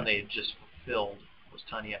 but the one they had just fulfilled was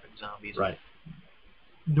Tiny Epic Zombies. Right.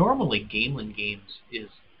 Normally, Gamelin Games is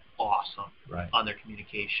awesome on their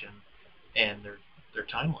communication and their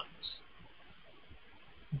timelines.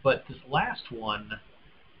 But this last one,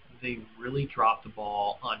 they really dropped the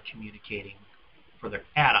ball on communicating for their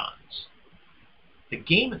add-ons. The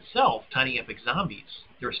game itself, Tiny Epic Zombies,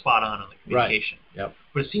 they were spot on the communication. Right. Yep.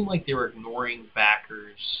 But it seemed like they were ignoring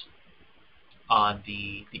backers on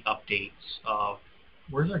the updates of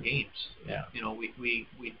where's our games. Yeah.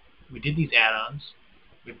 We did these add-ons.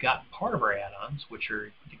 we've got part of our add-ons, which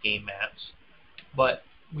are the game mats, but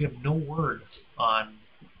we have no word on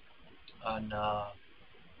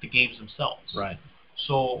the games themselves. Right.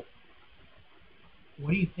 So,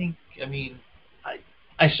 what do you think? I mean, I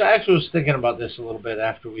actually was thinking about this a little bit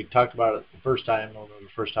after we talked about it the first time when we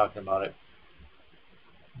were first talking about it.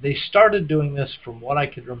 They started doing this, from what I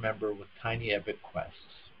could remember, with Tiny Epic Quests,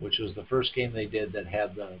 which was the first game they did that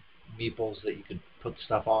had the meeples that you could put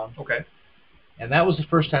stuff on. Okay. And that was the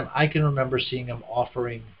first time I can remember seeing them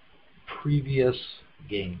offering previous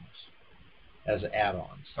games as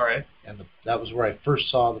add-ons. All right. And that was where I first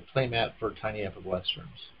saw the playmat for Tiny Epic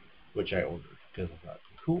Westerns, which I ordered because I thought,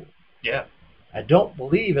 cool. Yeah. I don't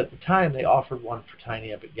believe at the time they offered one for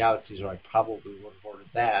Tiny Epic Galaxies, or I probably would have ordered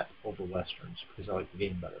that over Westerns because I like the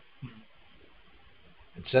game better. Mm-hmm.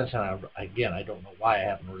 And since then, I don't know why I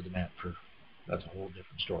haven't ordered the mat for. That's a whole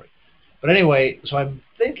different story. But anyway, so I'm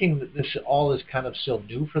thinking that this all is kind of still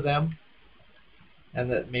new for them, and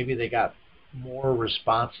that maybe they got more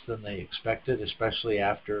response than they expected, especially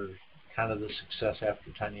after kind of the success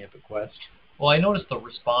after Tiny Epic Quest. Well, I noticed the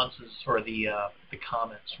responses or the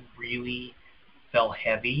comments really fell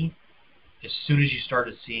heavy as soon as you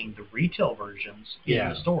started seeing the retail versions in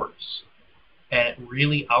the stores, and it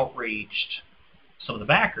really outraged some of the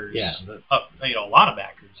backers. Yeah, a lot of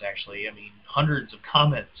backers actually. I mean, hundreds of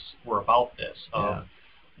comments were about this.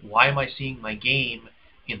 Why am I seeing my game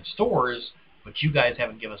in the stores, but you guys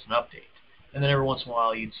haven't given us an update? And then every once in a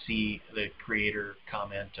while, you'd see the creator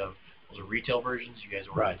comment of, those are retail versions, you guys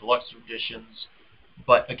ordered deluxe editions,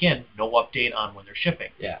 but again, no update on when they're shipping.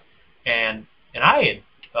 Yeah. And I had,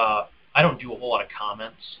 I don't do a whole lot of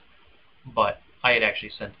comments, but I had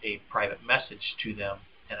actually sent a private message to them,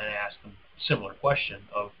 and I asked them a similar question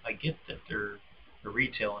of, I get that they're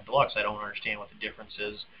retail and deluxe, I don't understand what the difference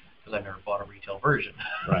is, because I've never bought a retail version.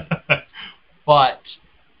 Right. But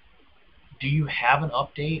do you have an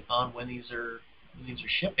update on when these are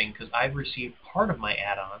shipping? Because I've received part of my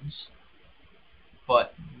add-ons,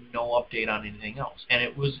 but no update on anything else. And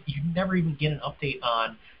you never even get an update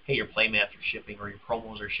on, hey, your playmats are shipping or your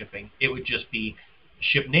promos are shipping. It would just be,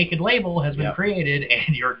 Ship Naked label has been created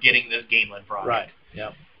and you're getting this Gameland product. Right.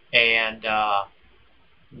 Yep. And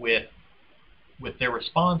with their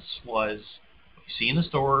response was, what you see in the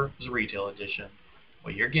store is a retail edition.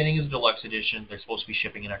 What you're getting is a deluxe edition. They're supposed to be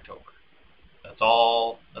shipping in October. That's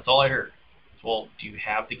all I heard. Well, do you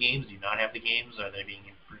have the games? Do you not have the games? Are they being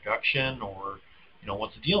in production, or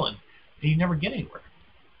what's the deal? And you never get anywhere.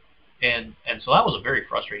 And so that was a very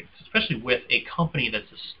frustrating, especially with a company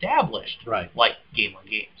that's established, like Gameland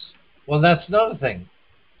Games. Well, that's another thing.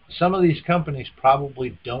 Some of these companies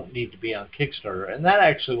probably don't need to be on Kickstarter, and that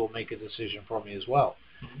actually will make a decision for me as well.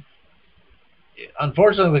 Mm-hmm.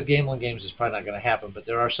 Unfortunately, with Gameland Games, it's probably not going to happen, but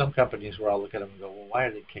there are some companies where I'll look at them and go, well, why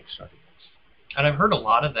are they Kickstarting this? And I've heard a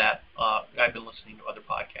lot of that. I've been listening to other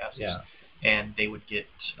podcasts, and they would get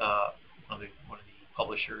one of the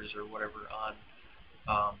publishers or whatever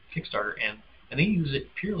on Kickstarter, and they use it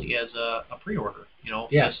purely as a pre-order.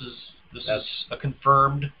 This is a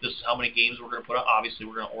confirmed. This is how many games we're going to put out. Obviously,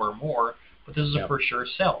 we're going to order more, but this is a for sure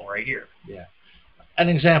sell right here. Yeah. An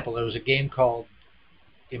example: there was a game called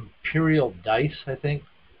Imperial Dice, I think,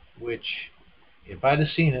 which, if I'd have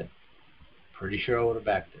seen it, pretty sure I would have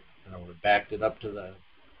backed it. And I would have backed it up to the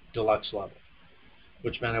deluxe level,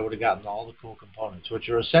 which meant I would have gotten all the cool components, which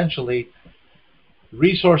are essentially,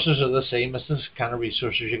 resources are the same as the kind of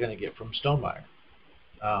resources you're going to get from Stonemaier.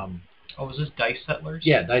 Was this Dice Settlers?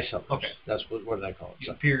 Yeah, Dice Settlers. Okay. That's what did I call it?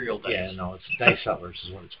 Imperial Dice. Yeah, no, it's Dice Settlers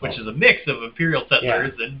is what it's called. Which is a mix of Imperial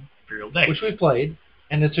Settlers and Imperial Dice. Which we played,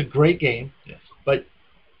 and it's a great game. Yes. But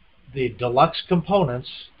the deluxe components,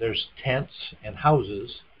 there's tents and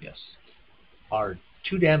houses, are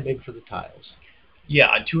too damn big for the tiles. Yeah,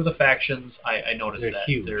 on two of the factions, I noticed they're that.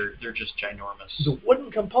 Huge. They're just ginormous. The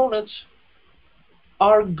wooden components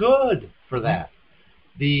are good for that.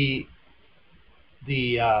 The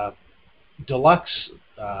deluxe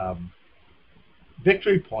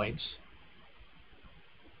victory points,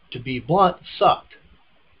 to be blunt, sucked.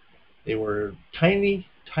 They were tiny,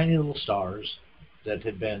 tiny little stars that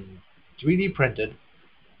had been 3D printed.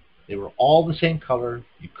 They were all the same color.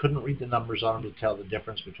 You couldn't read the numbers on them to tell the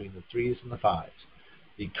difference between the 3s and the 5s.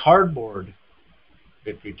 The cardboard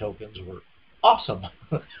victory tokens were awesome.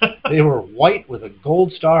 They were white with a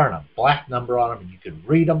gold star and a black number on them, and you could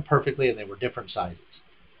read them perfectly, and they were different sizes.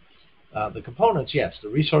 The components, yes. The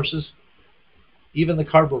resources, even the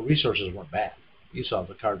cardboard resources weren't bad. You saw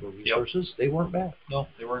the cardboard resources. Yep. They weren't bad. No,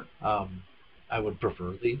 they weren't. I would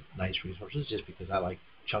prefer the nice resources just because I like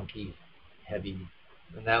chunky, heavy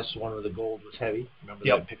and that's the one where the gold was heavy. Remember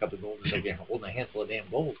Yep. that? Pick up the gold. It's like you're holding a handful of damn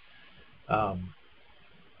gold.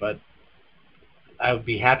 But I would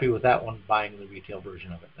be happy with that one, buying the retail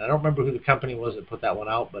version of it. I don't remember who the company was that put that one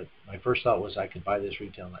out, but my first thought was I could buy this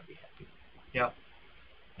retail and I'd be happy. Yeah.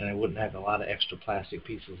 And I wouldn't have a lot of extra plastic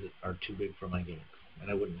pieces that are too big for my game. And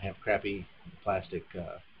I wouldn't have crappy plastic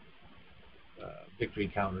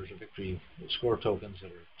victory counters or victory score tokens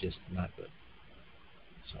that are just not good.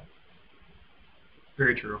 So.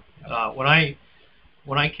 Very true. Yeah. When I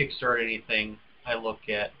kickstart anything, I look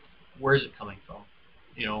at where is it coming from.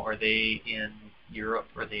 Are they in Europe?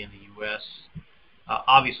 Are they in the U.S.?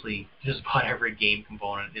 Obviously, just about every game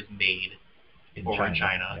component is made over in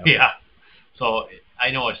China. Yep. Yeah. So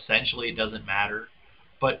I know essentially it doesn't matter,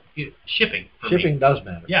 but shipping for me does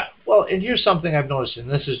matter. Yeah. Well, and here's something I've noticed, and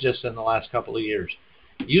this is just in the last couple of years.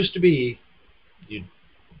 It used to be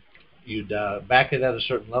you'd back it at a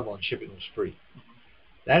certain level and shipping was free.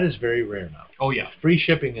 That is very rare now. Oh, yeah. Free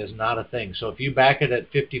shipping is not a thing. So if you back it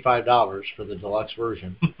at $55 for the deluxe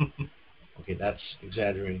version, okay, that's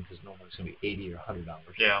exaggerating because normally it's going to be $80 or $100.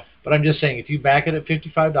 Yeah. But I'm just saying, if you back it at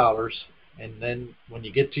 $55, and then when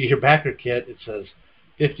you get to your backer kit, it says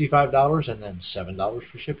 $55 and then $7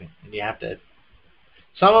 for shipping. And you have to,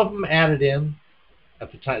 some of them added in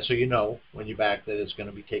at the time, so you know when you back that it's going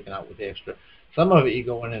to be taken out with the extra. Some of it you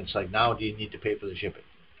go in and it's like, now do you need to pay for the shipping?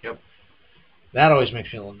 Yep. That always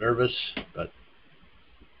makes me a little nervous, but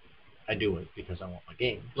I do it because I want my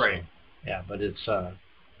game. Right. So, yeah, but it's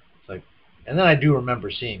like, and then I do remember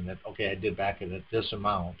seeing that, okay, I did back it at this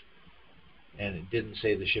amount, and it didn't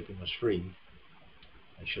say the shipping was free.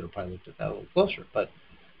 I should have probably looked at that a little closer, but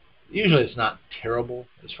usually it's not terrible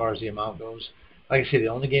as far as the amount goes. Like I say, the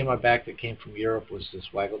only game I backed that came from Europe was this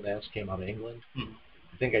Waggle Dance, came out of England. Mm-hmm.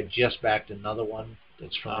 I think I just backed another one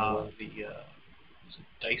that's from England. Is it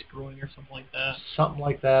Dice Brewing or something like that? Something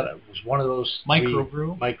like that. It was one of those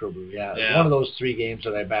Microbrew? Microbrew, yeah. It was Yeah. one of those 3 games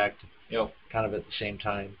that I backed Yep. kind of at the same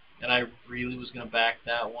time. And I really was going to back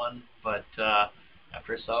that one, but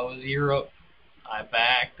after I saw it was Europe, I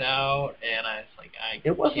backed out, and I was like,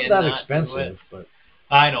 It wasn't that expensive, but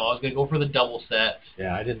I know. I was going to go for the double set.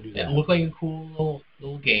 yeah, I didn't do that. It looked like a cool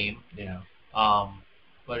little game. Yeah.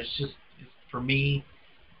 But it's for me,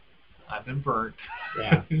 I've been burnt.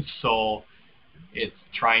 Yeah. So it's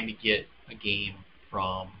trying to get a game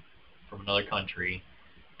from another country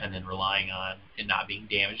and then relying on it not being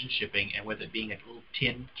damaged in shipping, and with it being a little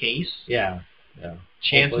tin case. Yeah. Yeah.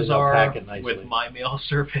 Chances are, with my mail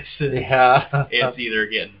services, yeah. it's either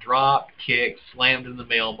getting dropped, kicked, slammed in the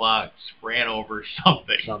mailbox, ran over,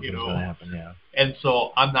 something. Something's going to happen, yeah. And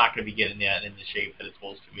so I'm not going to be getting that in the shape that it's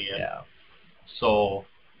supposed to be in. Yeah. So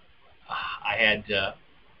I had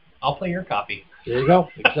I'll play your copy. There you go.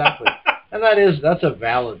 Exactly. And that's a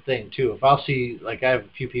valid thing, too. If I'll see, like I have a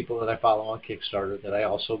few people that I follow on Kickstarter that I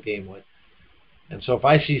also game with. And so if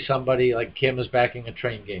I see somebody, like Kim is backing a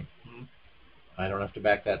train game, mm-hmm. I don't have to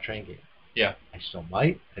back that train game. Yeah. I still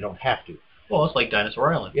might. I don't have to. Well, it's like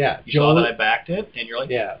Dinosaur Island. Yeah. You saw that I backed it, and you're like,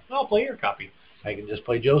 yeah, I'll play your copy. I can just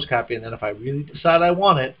play Joe's copy, and then if I really decide I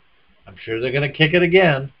want it, I'm sure they're going to kick it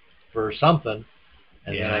again for something,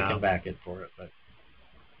 and then I can back it for it.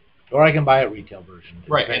 Or I can buy a retail version.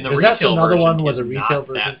 Right, and the retail that's another version one with is a retail not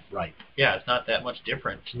version. That, right. Yeah, it's not that much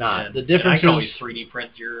different. It's not. And, the difference I can is always 3D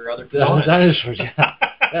print your other components. The dinosaurs,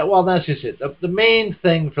 yeah. Well, that's just it. The main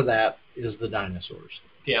thing for that is the dinosaurs.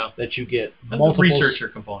 Yeah. That you get and multiple... the researcher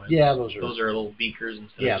components. Yeah, those are little beakers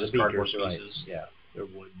instead of just cardboard pieces. Right. Yeah, they're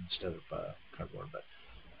wood instead of cardboard. But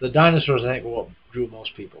the dinosaurs, I think, what drew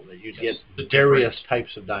most people. That you get various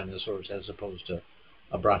types of dinosaurs as opposed to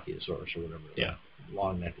a Brachiosaurus or whatever. Yeah.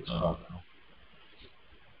 Long neck is called now.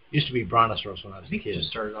 Used to be Brontosaurus when I was a kid. It just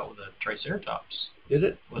started out with a Triceratops. Did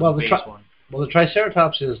it? Well, the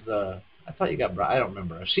Triceratops is the... I thought you got... I don't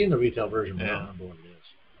remember. I've seen the retail version, but I don't remember what it is.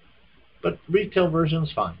 But retail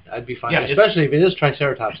version's fine. I'd be fine. Yeah, especially if it is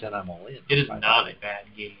Triceratops, then I'm all in. It is not a bad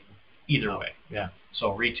game either way. Yeah.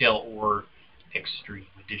 So retail or extreme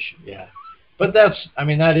edition. Yeah. But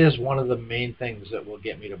that is one of the main things that will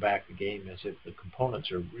get me to back the game is if the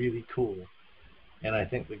components are really cool, and I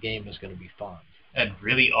think the game is going to be fun. And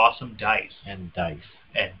really awesome dice. And dice.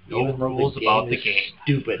 And no rules about the game.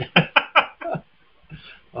 Stupid.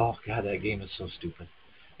 Oh, God, that game is so stupid.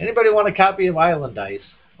 Anybody want a copy of Island Dice?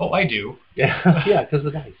 Oh, I do. Yeah, yeah, because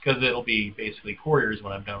of the dice. Because it'll be basically quarters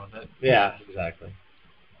when I'm done with it. Yeah, exactly.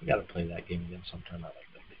 We got to play that game again sometime. I like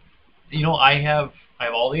that game. You know, I have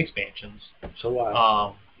all the expansions. So do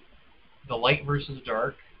I. The Light versus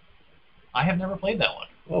Dark. I have never played that one.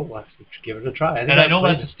 Well, let's give it a try. I know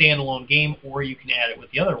that's a standalone game, or you can add it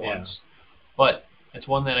with the other ones. But It's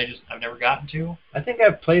one that I've never gotten to. I think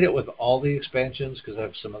I've played it with all the expansions because I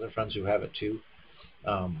have some other friends who have it too.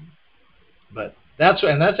 But that's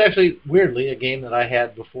actually weirdly a game that I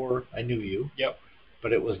had before I knew you. Yep.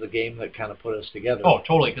 But it was the game that kind of put us together. Oh,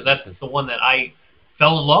 totally, because that's the one that I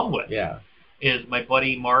fell in love with. Yeah. Is my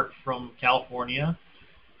buddy Mark from California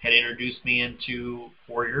had introduced me into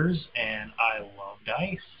Warriors, and I love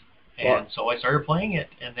dice. And so I started playing it,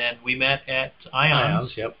 and then we met at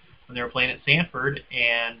Ions yep. when they were playing at Sanford,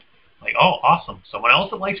 and like, oh, awesome, someone else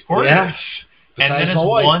that likes Warriors. Yeah. And then it's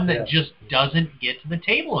one that just doesn't get to the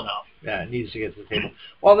table enough. Yeah, it needs to get to the table.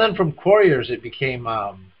 Well, then from Warriors it became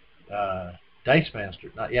Dice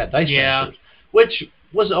Masters. Masters, which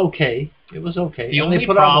was okay. It was okay. The only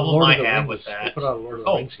problem I have with that, they put out a Lord of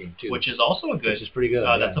the Rings game too, which is also which is pretty good.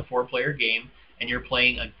 That's a 4-player game, and you're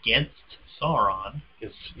playing against Sauron.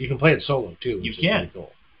 You can play it solo too. Which is pretty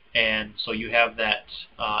cool. And so you have that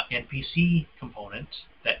NPC component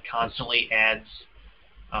that constantly adds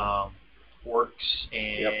orcs,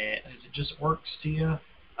 and is it just orcs to you?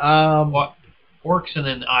 Orcs and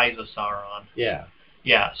then Eyes of Sauron. Yeah.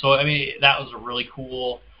 Yeah, so I mean that was a really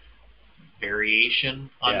cool variation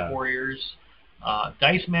on Warriors.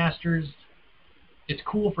 Dice Masters, it's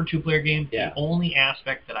cool for 2-player game. Yeah. The only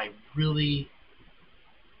aspect that I don't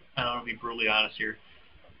want to be brutally honest here,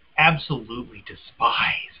 absolutely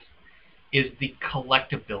despise is the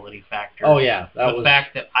collectability factor. Oh yeah, the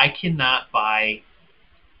fact that I cannot buy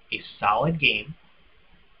a solid game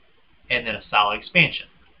and then a solid expansion.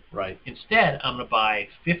 Right. Instead, I'm going to buy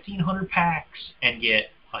 1,500 packs and get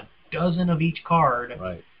a dozen of each card,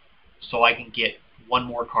 right, so I can get one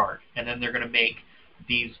more card. And then they're going to make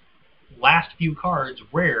these last few cards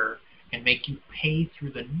rare and make you pay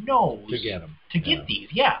through the nose to get them. To get these,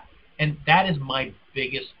 yeah. And that is my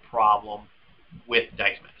biggest problem with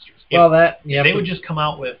Dice Masters. If they would just come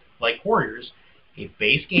out with, like Warriors, a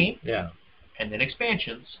base game, and then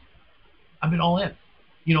expansions, I've been all in.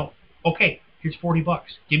 Okay, here's $40.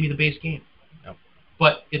 Give me the base game. Yep.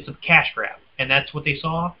 But it's a cash grab, and that's what they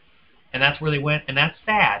saw, and that's where they went, and that's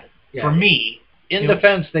sad for me. In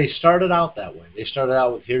defense, they started out that way. They started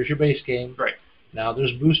out with, here's your base game. Right. Now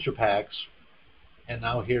there's booster packs, and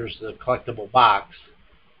now here's the collectible box,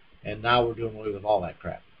 and now we're doing away with all that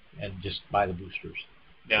crap, and just buy the boosters.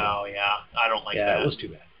 No, I don't like that. Yeah, it was too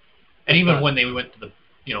bad. And even when they went to the,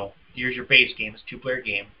 here's your base game, it's a 2-player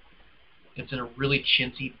game. It's in a really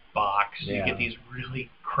chintzy box. Yeah. You get these really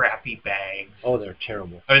crappy bags. Oh, they're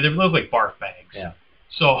terrible. I mean, they look like barf bags. Yeah.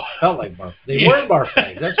 So felt like barf. They were barf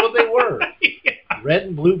bags. That's what they were. Red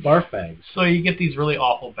and blue barf bags. So you get these really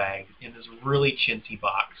awful bags in this really chintzy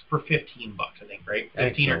box for $15, I think, right?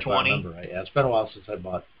 15 or 20. I remember right. Yeah, it's been a while since I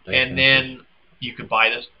bought. And then you could buy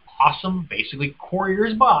this awesome, basically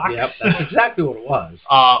Warriors box. Yep, that's exactly what it was.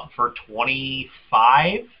 For $25.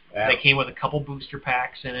 Yeah. They came with a couple booster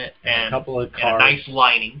packs in it and a couple of cards. And a nice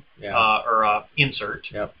lining or insert.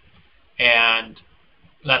 Yep. And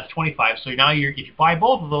that's $25. So now if you buy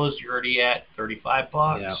both of those, you're already at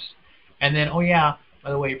 $35. Yep. And then,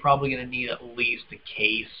 by the way, you're probably going to need at least a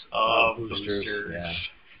case of boosters. Yeah.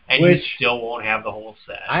 And you still won't have the whole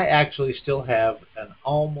set. I actually still have an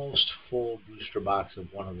almost full booster box of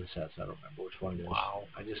one of the sets. I don't remember which one it is. Wow.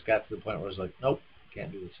 I just got to the point where I was like, nope,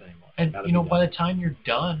 can't do this anymore. And, by the time you're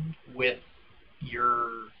done with your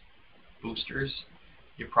boosters,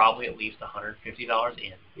 you're probably at least $150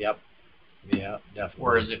 in. Yep. Yeah, definitely.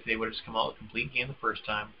 Whereas if they would have just come out with a complete game the first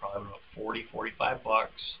time, probably about $40-45,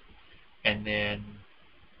 and then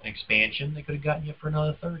an expansion, they could have gotten you for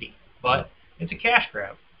another $30. But it's a cash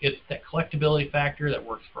grab. It's that collectability factor that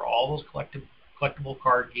works for all those collectible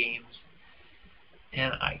card games,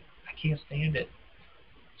 and I can't stand it.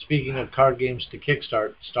 Speaking of card games to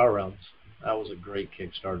kickstart, Star Realms. That was a great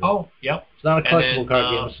Kickstarter. Oh, yep. It's not a collectible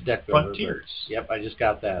card game, it's a deck builder. Frontiers. Yep, I just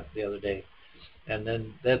got that the other day. And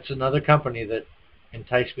then that's another company that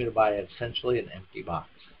enticed me to buy essentially an empty box.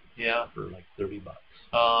 Yeah. For like $30.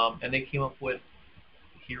 And they came up with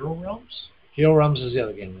Hero Realms? Hero Realms is the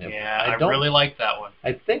other game. Yeah, I really like that one.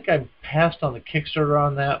 I think I passed on the Kickstarter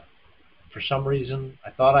on that for some reason. I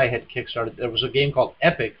thought I had Kickstarted. There was a game called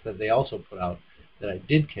Epic that they also put out that I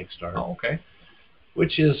did Kickstarter. Oh, okay.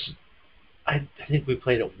 Which is, I think we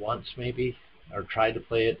played it once maybe, or tried to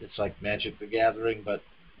play it. It's like Magic the Gathering, but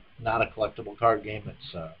not a collectible card game.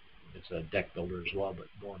 It's a deck builder as well, but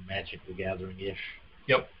more Magic the Gathering-ish.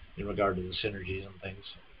 Yep. In regard to the synergies and things.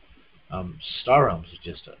 Star Realms is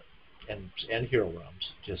just and Hero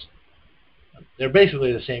Realms, just they're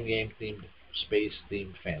basically the same game, themed space,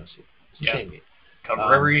 themed fantasy. It's the same game.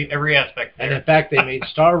 Cover every aspect there. And in fact, they made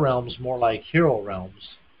Star Realms more like Hero Realms.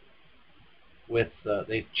 With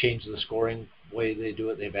they changed the scoring way they do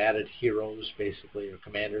it. They've added heroes, basically, or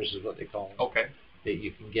commanders is what they call them. Okay. That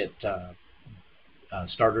you can get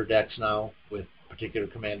starter decks now with particular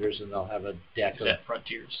commanders, and they'll have a deck of... Is that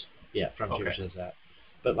Frontiers? Yeah, Frontiers has that.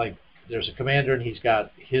 But, like, there's a commander, and he's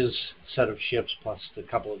got his set of ships plus a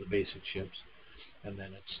couple of the basic ships, and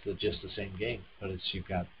then it's just the same game, but you've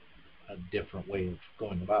got a different way of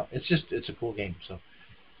going about. It's a cool game. So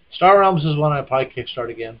Star Realms is one I'd probably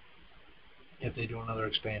kickstart again if they do another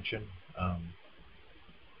expansion.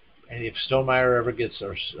 And if Stonemaier ever gets,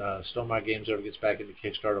 or Stonemaier Games ever gets back into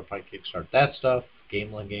Kickstarter, I'll probably kickstart that stuff.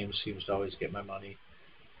 Gameland Games seems to always get my money.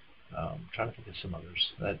 I'm trying to think of some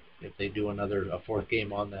others that if they do a fourth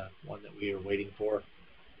game on the one that we are waiting for,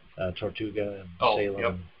 Tortuga and Salem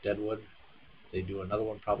and Deadwood, if they do another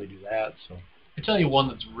one, probably do that. So I tell you, one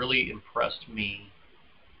that's really impressed me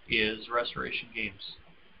is Restoration Games.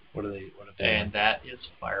 What have they and that is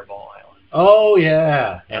Fireball Island. Oh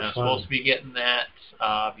yeah, and I'm supposed to be getting that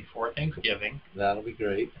before Thanksgiving. That'll be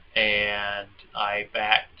great. And I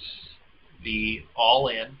backed the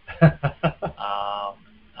all-in.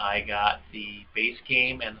 I got the base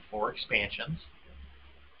game and the 4 expansions,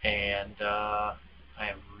 and I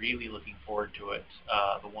am really looking forward to it.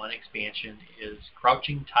 The one expansion is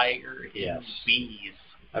Crouching Tiger and Bees.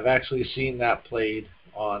 I've actually seen that played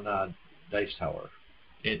on Dice Tower.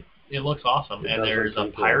 It looks awesome, and there's a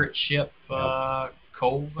pirate ship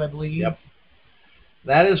Cove, I believe. Yep.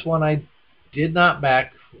 That is one I did not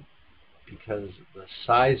back because the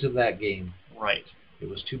size of that game. Right. It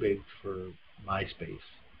was too big for my space.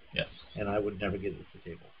 Yes. And I would never get it to the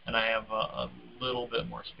table. And I have a little bit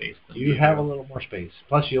more space than you have a little more space.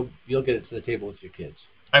 Plus, you'll get it to the table with your kids.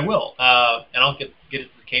 I will, and I'll get it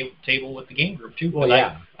to the table with the game group too. Well,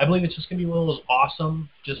 yeah. I believe it's just going to be one of those awesome,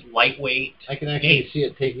 just lightweight. I can actually see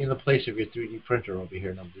it taking the place of your 3D printer over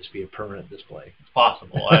here, and it'll just be a permanent display. It's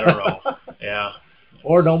possible. I don't know. Yeah.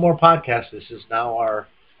 Or no more podcasts. This is now our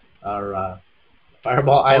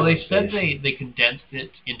Fireball Island. Well, they said they condensed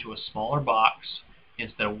it into a smaller box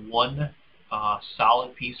instead of one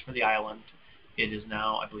solid piece for the island. It is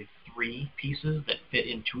now, I believe, 3 pieces that fit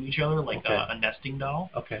into each other like a nesting doll.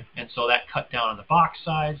 Okay. And so that cut down on the box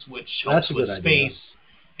size, which helps with space,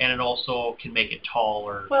 and it also can make it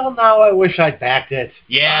taller. Well, now I wish I'd backed it.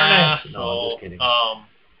 Yeah. No, I'm just kidding.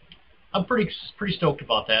 I'm pretty stoked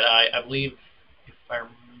about that. I believe, if I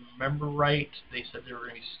remember right, they said they were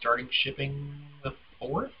going to be starting shipping the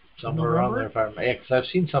 4th. Somewhere around there, if I remember. Yeah, because I've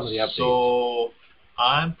seen some of the updates. So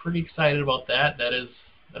I'm pretty excited about that. That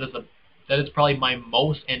is probably my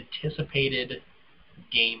most anticipated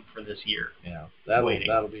game for this year. Yeah, that'll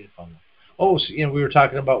be fun. Oh, so, we were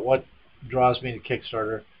talking about what draws me to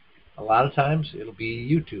Kickstarter. A lot of times it'll be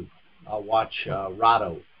YouTube. I'll watch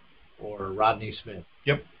Rahdo or Rodney Smith.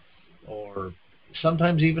 Yep. Or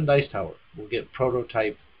sometimes even Dice Tower. We'll get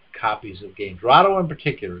prototype copies of games. Rahdo in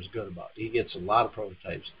particular is good about it. He gets a lot of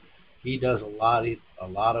prototypes. He does a lot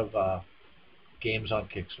of games on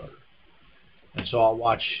Kickstarter. And so I'll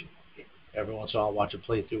watch, every once in a while, I'll watch a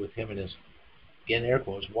playthrough with him and his, again, air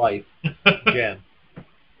quotes, wife, Jen.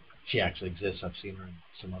 She actually exists. I've seen her in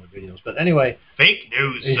some other videos. But anyway. Fake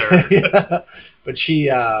news, sir. Yeah. But she,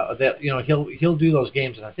 he'll do those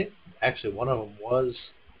games. And I think actually one of them was,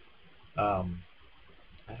 I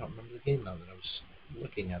don't remember the game now that I was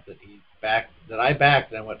looking at that I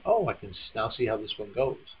backed, and I went, oh, I can now see how this one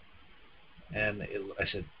goes. And I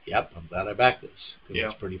said, yep, I'm glad I backed this because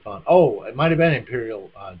it's pretty fun. Oh, it might have been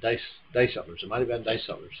Imperial Dice Settlers. It might have been Dice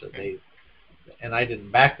Settlers that and I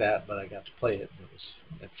didn't back that, but I got to play it.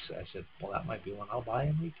 I said, well, that might be one I'll buy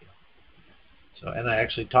in retail. So, and I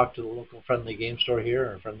actually talked to the local friendly game store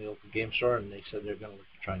here, or friendly local game store, and they said they're going to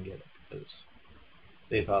try and get it because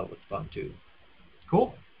they thought it looked fun too.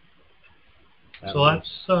 Cool. So that's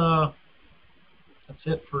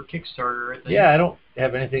it for Kickstarter, I think. Yeah, I don't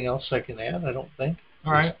have anything else I can add, I don't think.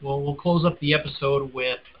 All right, well, we'll close up the episode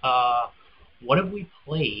with what have we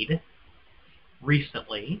played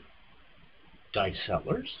recently? Dice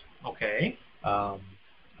Settlers. Okay. I'm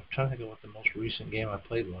trying to think of what the most recent game I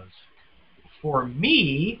played was. For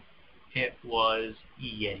me, it was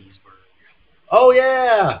Gettysburg. Oh,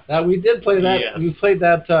 yeah! We did play that. Yes. We played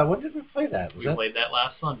that. When did we play that? We played that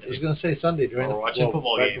last Sunday. I was going to say Sunday during watching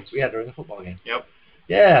football games. Yeah, during the football game. Yep.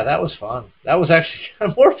 Yeah, that was fun. That was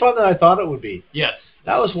actually more fun than I thought it would be. Yes.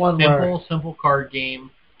 That was one simple card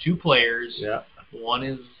game, 2 players. Yeah. One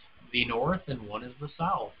is the North and one is the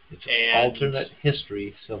South. It's an alternate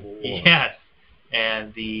history Civil War. Yes.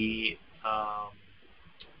 And the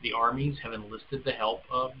armies have enlisted the help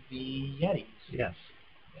of the Yetis. Yes.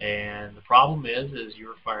 And the problem is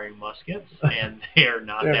you're firing muskets, and they are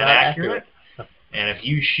not that accurate. And if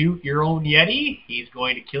you shoot your own Yeti, he's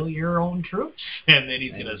going to kill your own troops, and then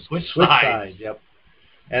he's going to switch sides. Yep.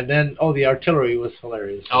 And then, the artillery was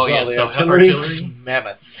hilarious. Yes, the so artillery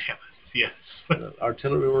mammoth. Yes. The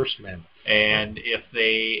artillery were mammoth. And if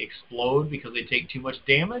they explode because they take too much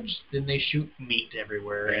damage, then they shoot meat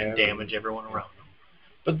everywhere and damage everyone around them.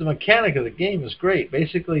 But the mechanic of the game is great.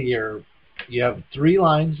 Basically, you have 3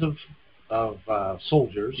 lines of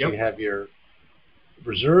soldiers. Yep. You have your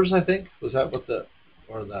reserves, I think. Was that what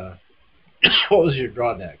what was your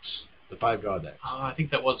draw decks? The 5 draw decks. I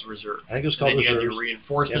think that was reserve. I think it was called reserves. You had your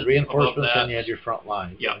reinforcements. You had reinforcements, and you had your front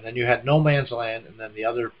line. Yep. And then you had no man's land, and then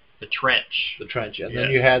the trench. The trench. And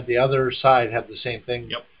then you had the other side had the same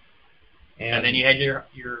thing. Yep. And then you had your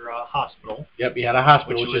hospital. Yep, you had a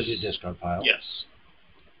hospital, which is your discard pile. Yes.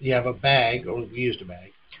 You have a bag, or we used a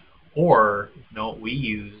bag. Or, no, we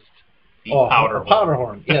used the powder horn. Powder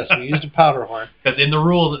horn. Yes, we used a powder horn. Because in the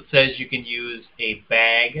rules it says you can use a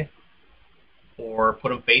bag or put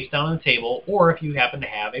them face down on the table, or if you happen to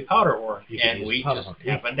have a powder horn. And we just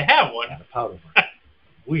happened to have one. A powder horn.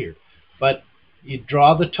 Weird. But you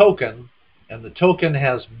draw the token, and the token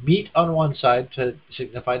has meat on one side to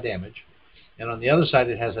signify damage, and on the other side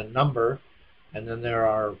it has a number, and then there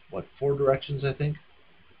are, 4 directions, I think?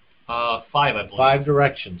 5, I believe. 5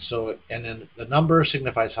 directions. So, and then the number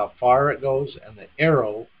signifies how far it goes, and the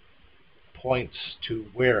arrow points to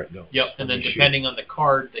where it goes. Yep, and then depending on the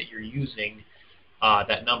card that you're using,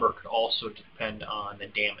 that number could also depend on the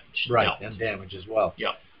damage. Right, dealt. and damage as well.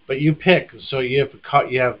 Yep. But you pick, so you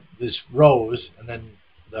have this rows, and then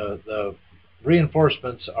the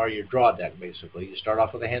reinforcements are your draw deck, basically. You start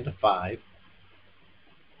off with a hand of 5,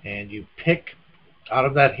 and you pick out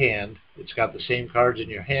of that hand. It's got the same cards in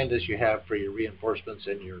your hand as you have for your reinforcements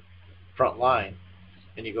and your front line.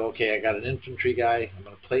 And you go, okay, I got an infantry guy. I'm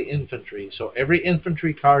going to play infantry. So every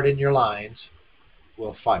infantry card in your lines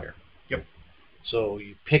will fire. Yep. So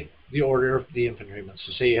you pick the order of the infantrymen.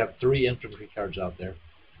 So say you have 3 infantry cards out there,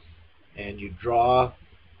 and you draw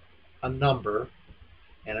a number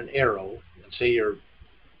and an arrow, and say your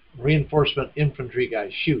reinforcement infantry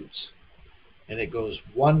guy shoots, and it goes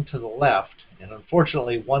 1 to the left, and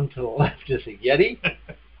unfortunately 1 to the left is a Yeti.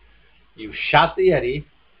 You shot the Yeti.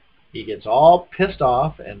 He gets all pissed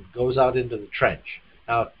off and goes out into the trench.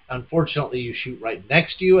 Now, unfortunately, you shoot right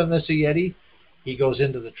next to you, and there's a Yeti. He goes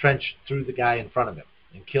into the trench through the guy in front of him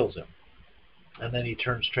and kills him. And then he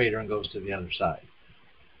turns traitor and goes to the other side.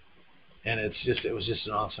 And it was just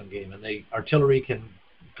an awesome game. And the artillery can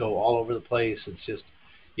go all over the place. It's just,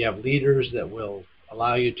 you have leaders that will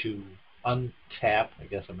allow you to untap. I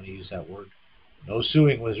guess I'm going to use that word. No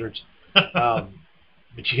suing wizards. But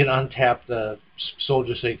you can untap the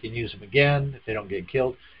soldiers so you can use them again if they don't get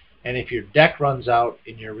killed. And if your deck runs out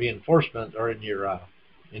in your reinforcement or in your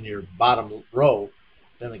bottom row,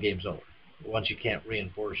 then the game's over. Once you can't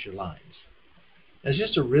reinforce your lines. It's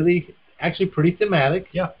just a actually pretty thematic,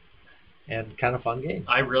 and kind of fun game.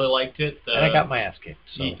 I really liked it. And I got my ass kicked.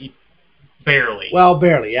 So. Barely. Well,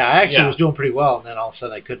 barely. Yeah, I actually was doing pretty well, and then all of a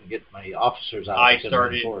sudden I couldn't get my officers out. I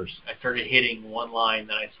started hitting one line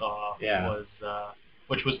that I saw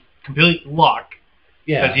which was complete luck.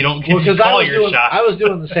 Yeah, because you don't get to call your shot. I was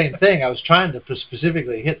doing the same thing. I was trying to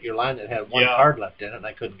specifically hit your line that had one card left in it, and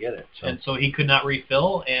I couldn't get it. So. And so he could not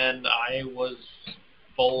refill, and I was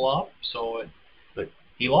full up, so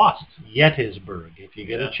he lost. Gettysburg. If you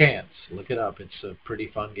get a chance, look it up. It's a pretty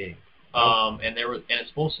fun game.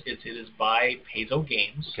 It is by Paizo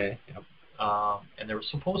Games. Okay. Yep. And there was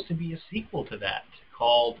supposed to be a sequel to that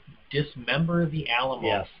called Dismember the Alamo.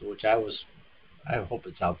 Yes, which I hope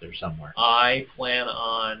it's out there somewhere. I plan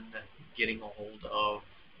on getting a hold of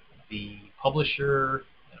the publisher,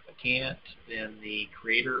 and if I can't, then the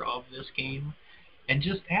creator of this game, and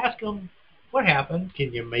just ask them what happened.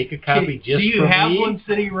 Can you make a copy just for me? Do you have one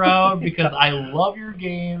sitting around? Because I love your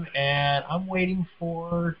game, and I'm waiting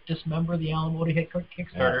for Dismember the Alamo to hit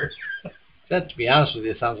Kickstarter. That, to be honest with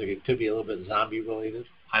you, sounds like it could be a little bit zombie related.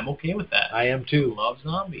 I'm okay with that. I am too. I love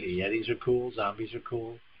zombies. The Yetis are cool. Zombies are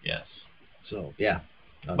cool. Yes. So yeah,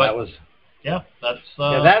 that was. Yeah, that's.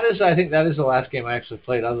 I think that is the last game I actually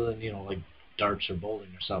played, other than like darts or bowling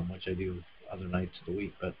or something, which I do other nights of the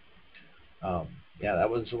week. But that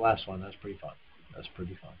was the last one. That's pretty fun.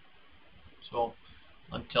 So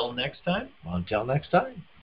until next time.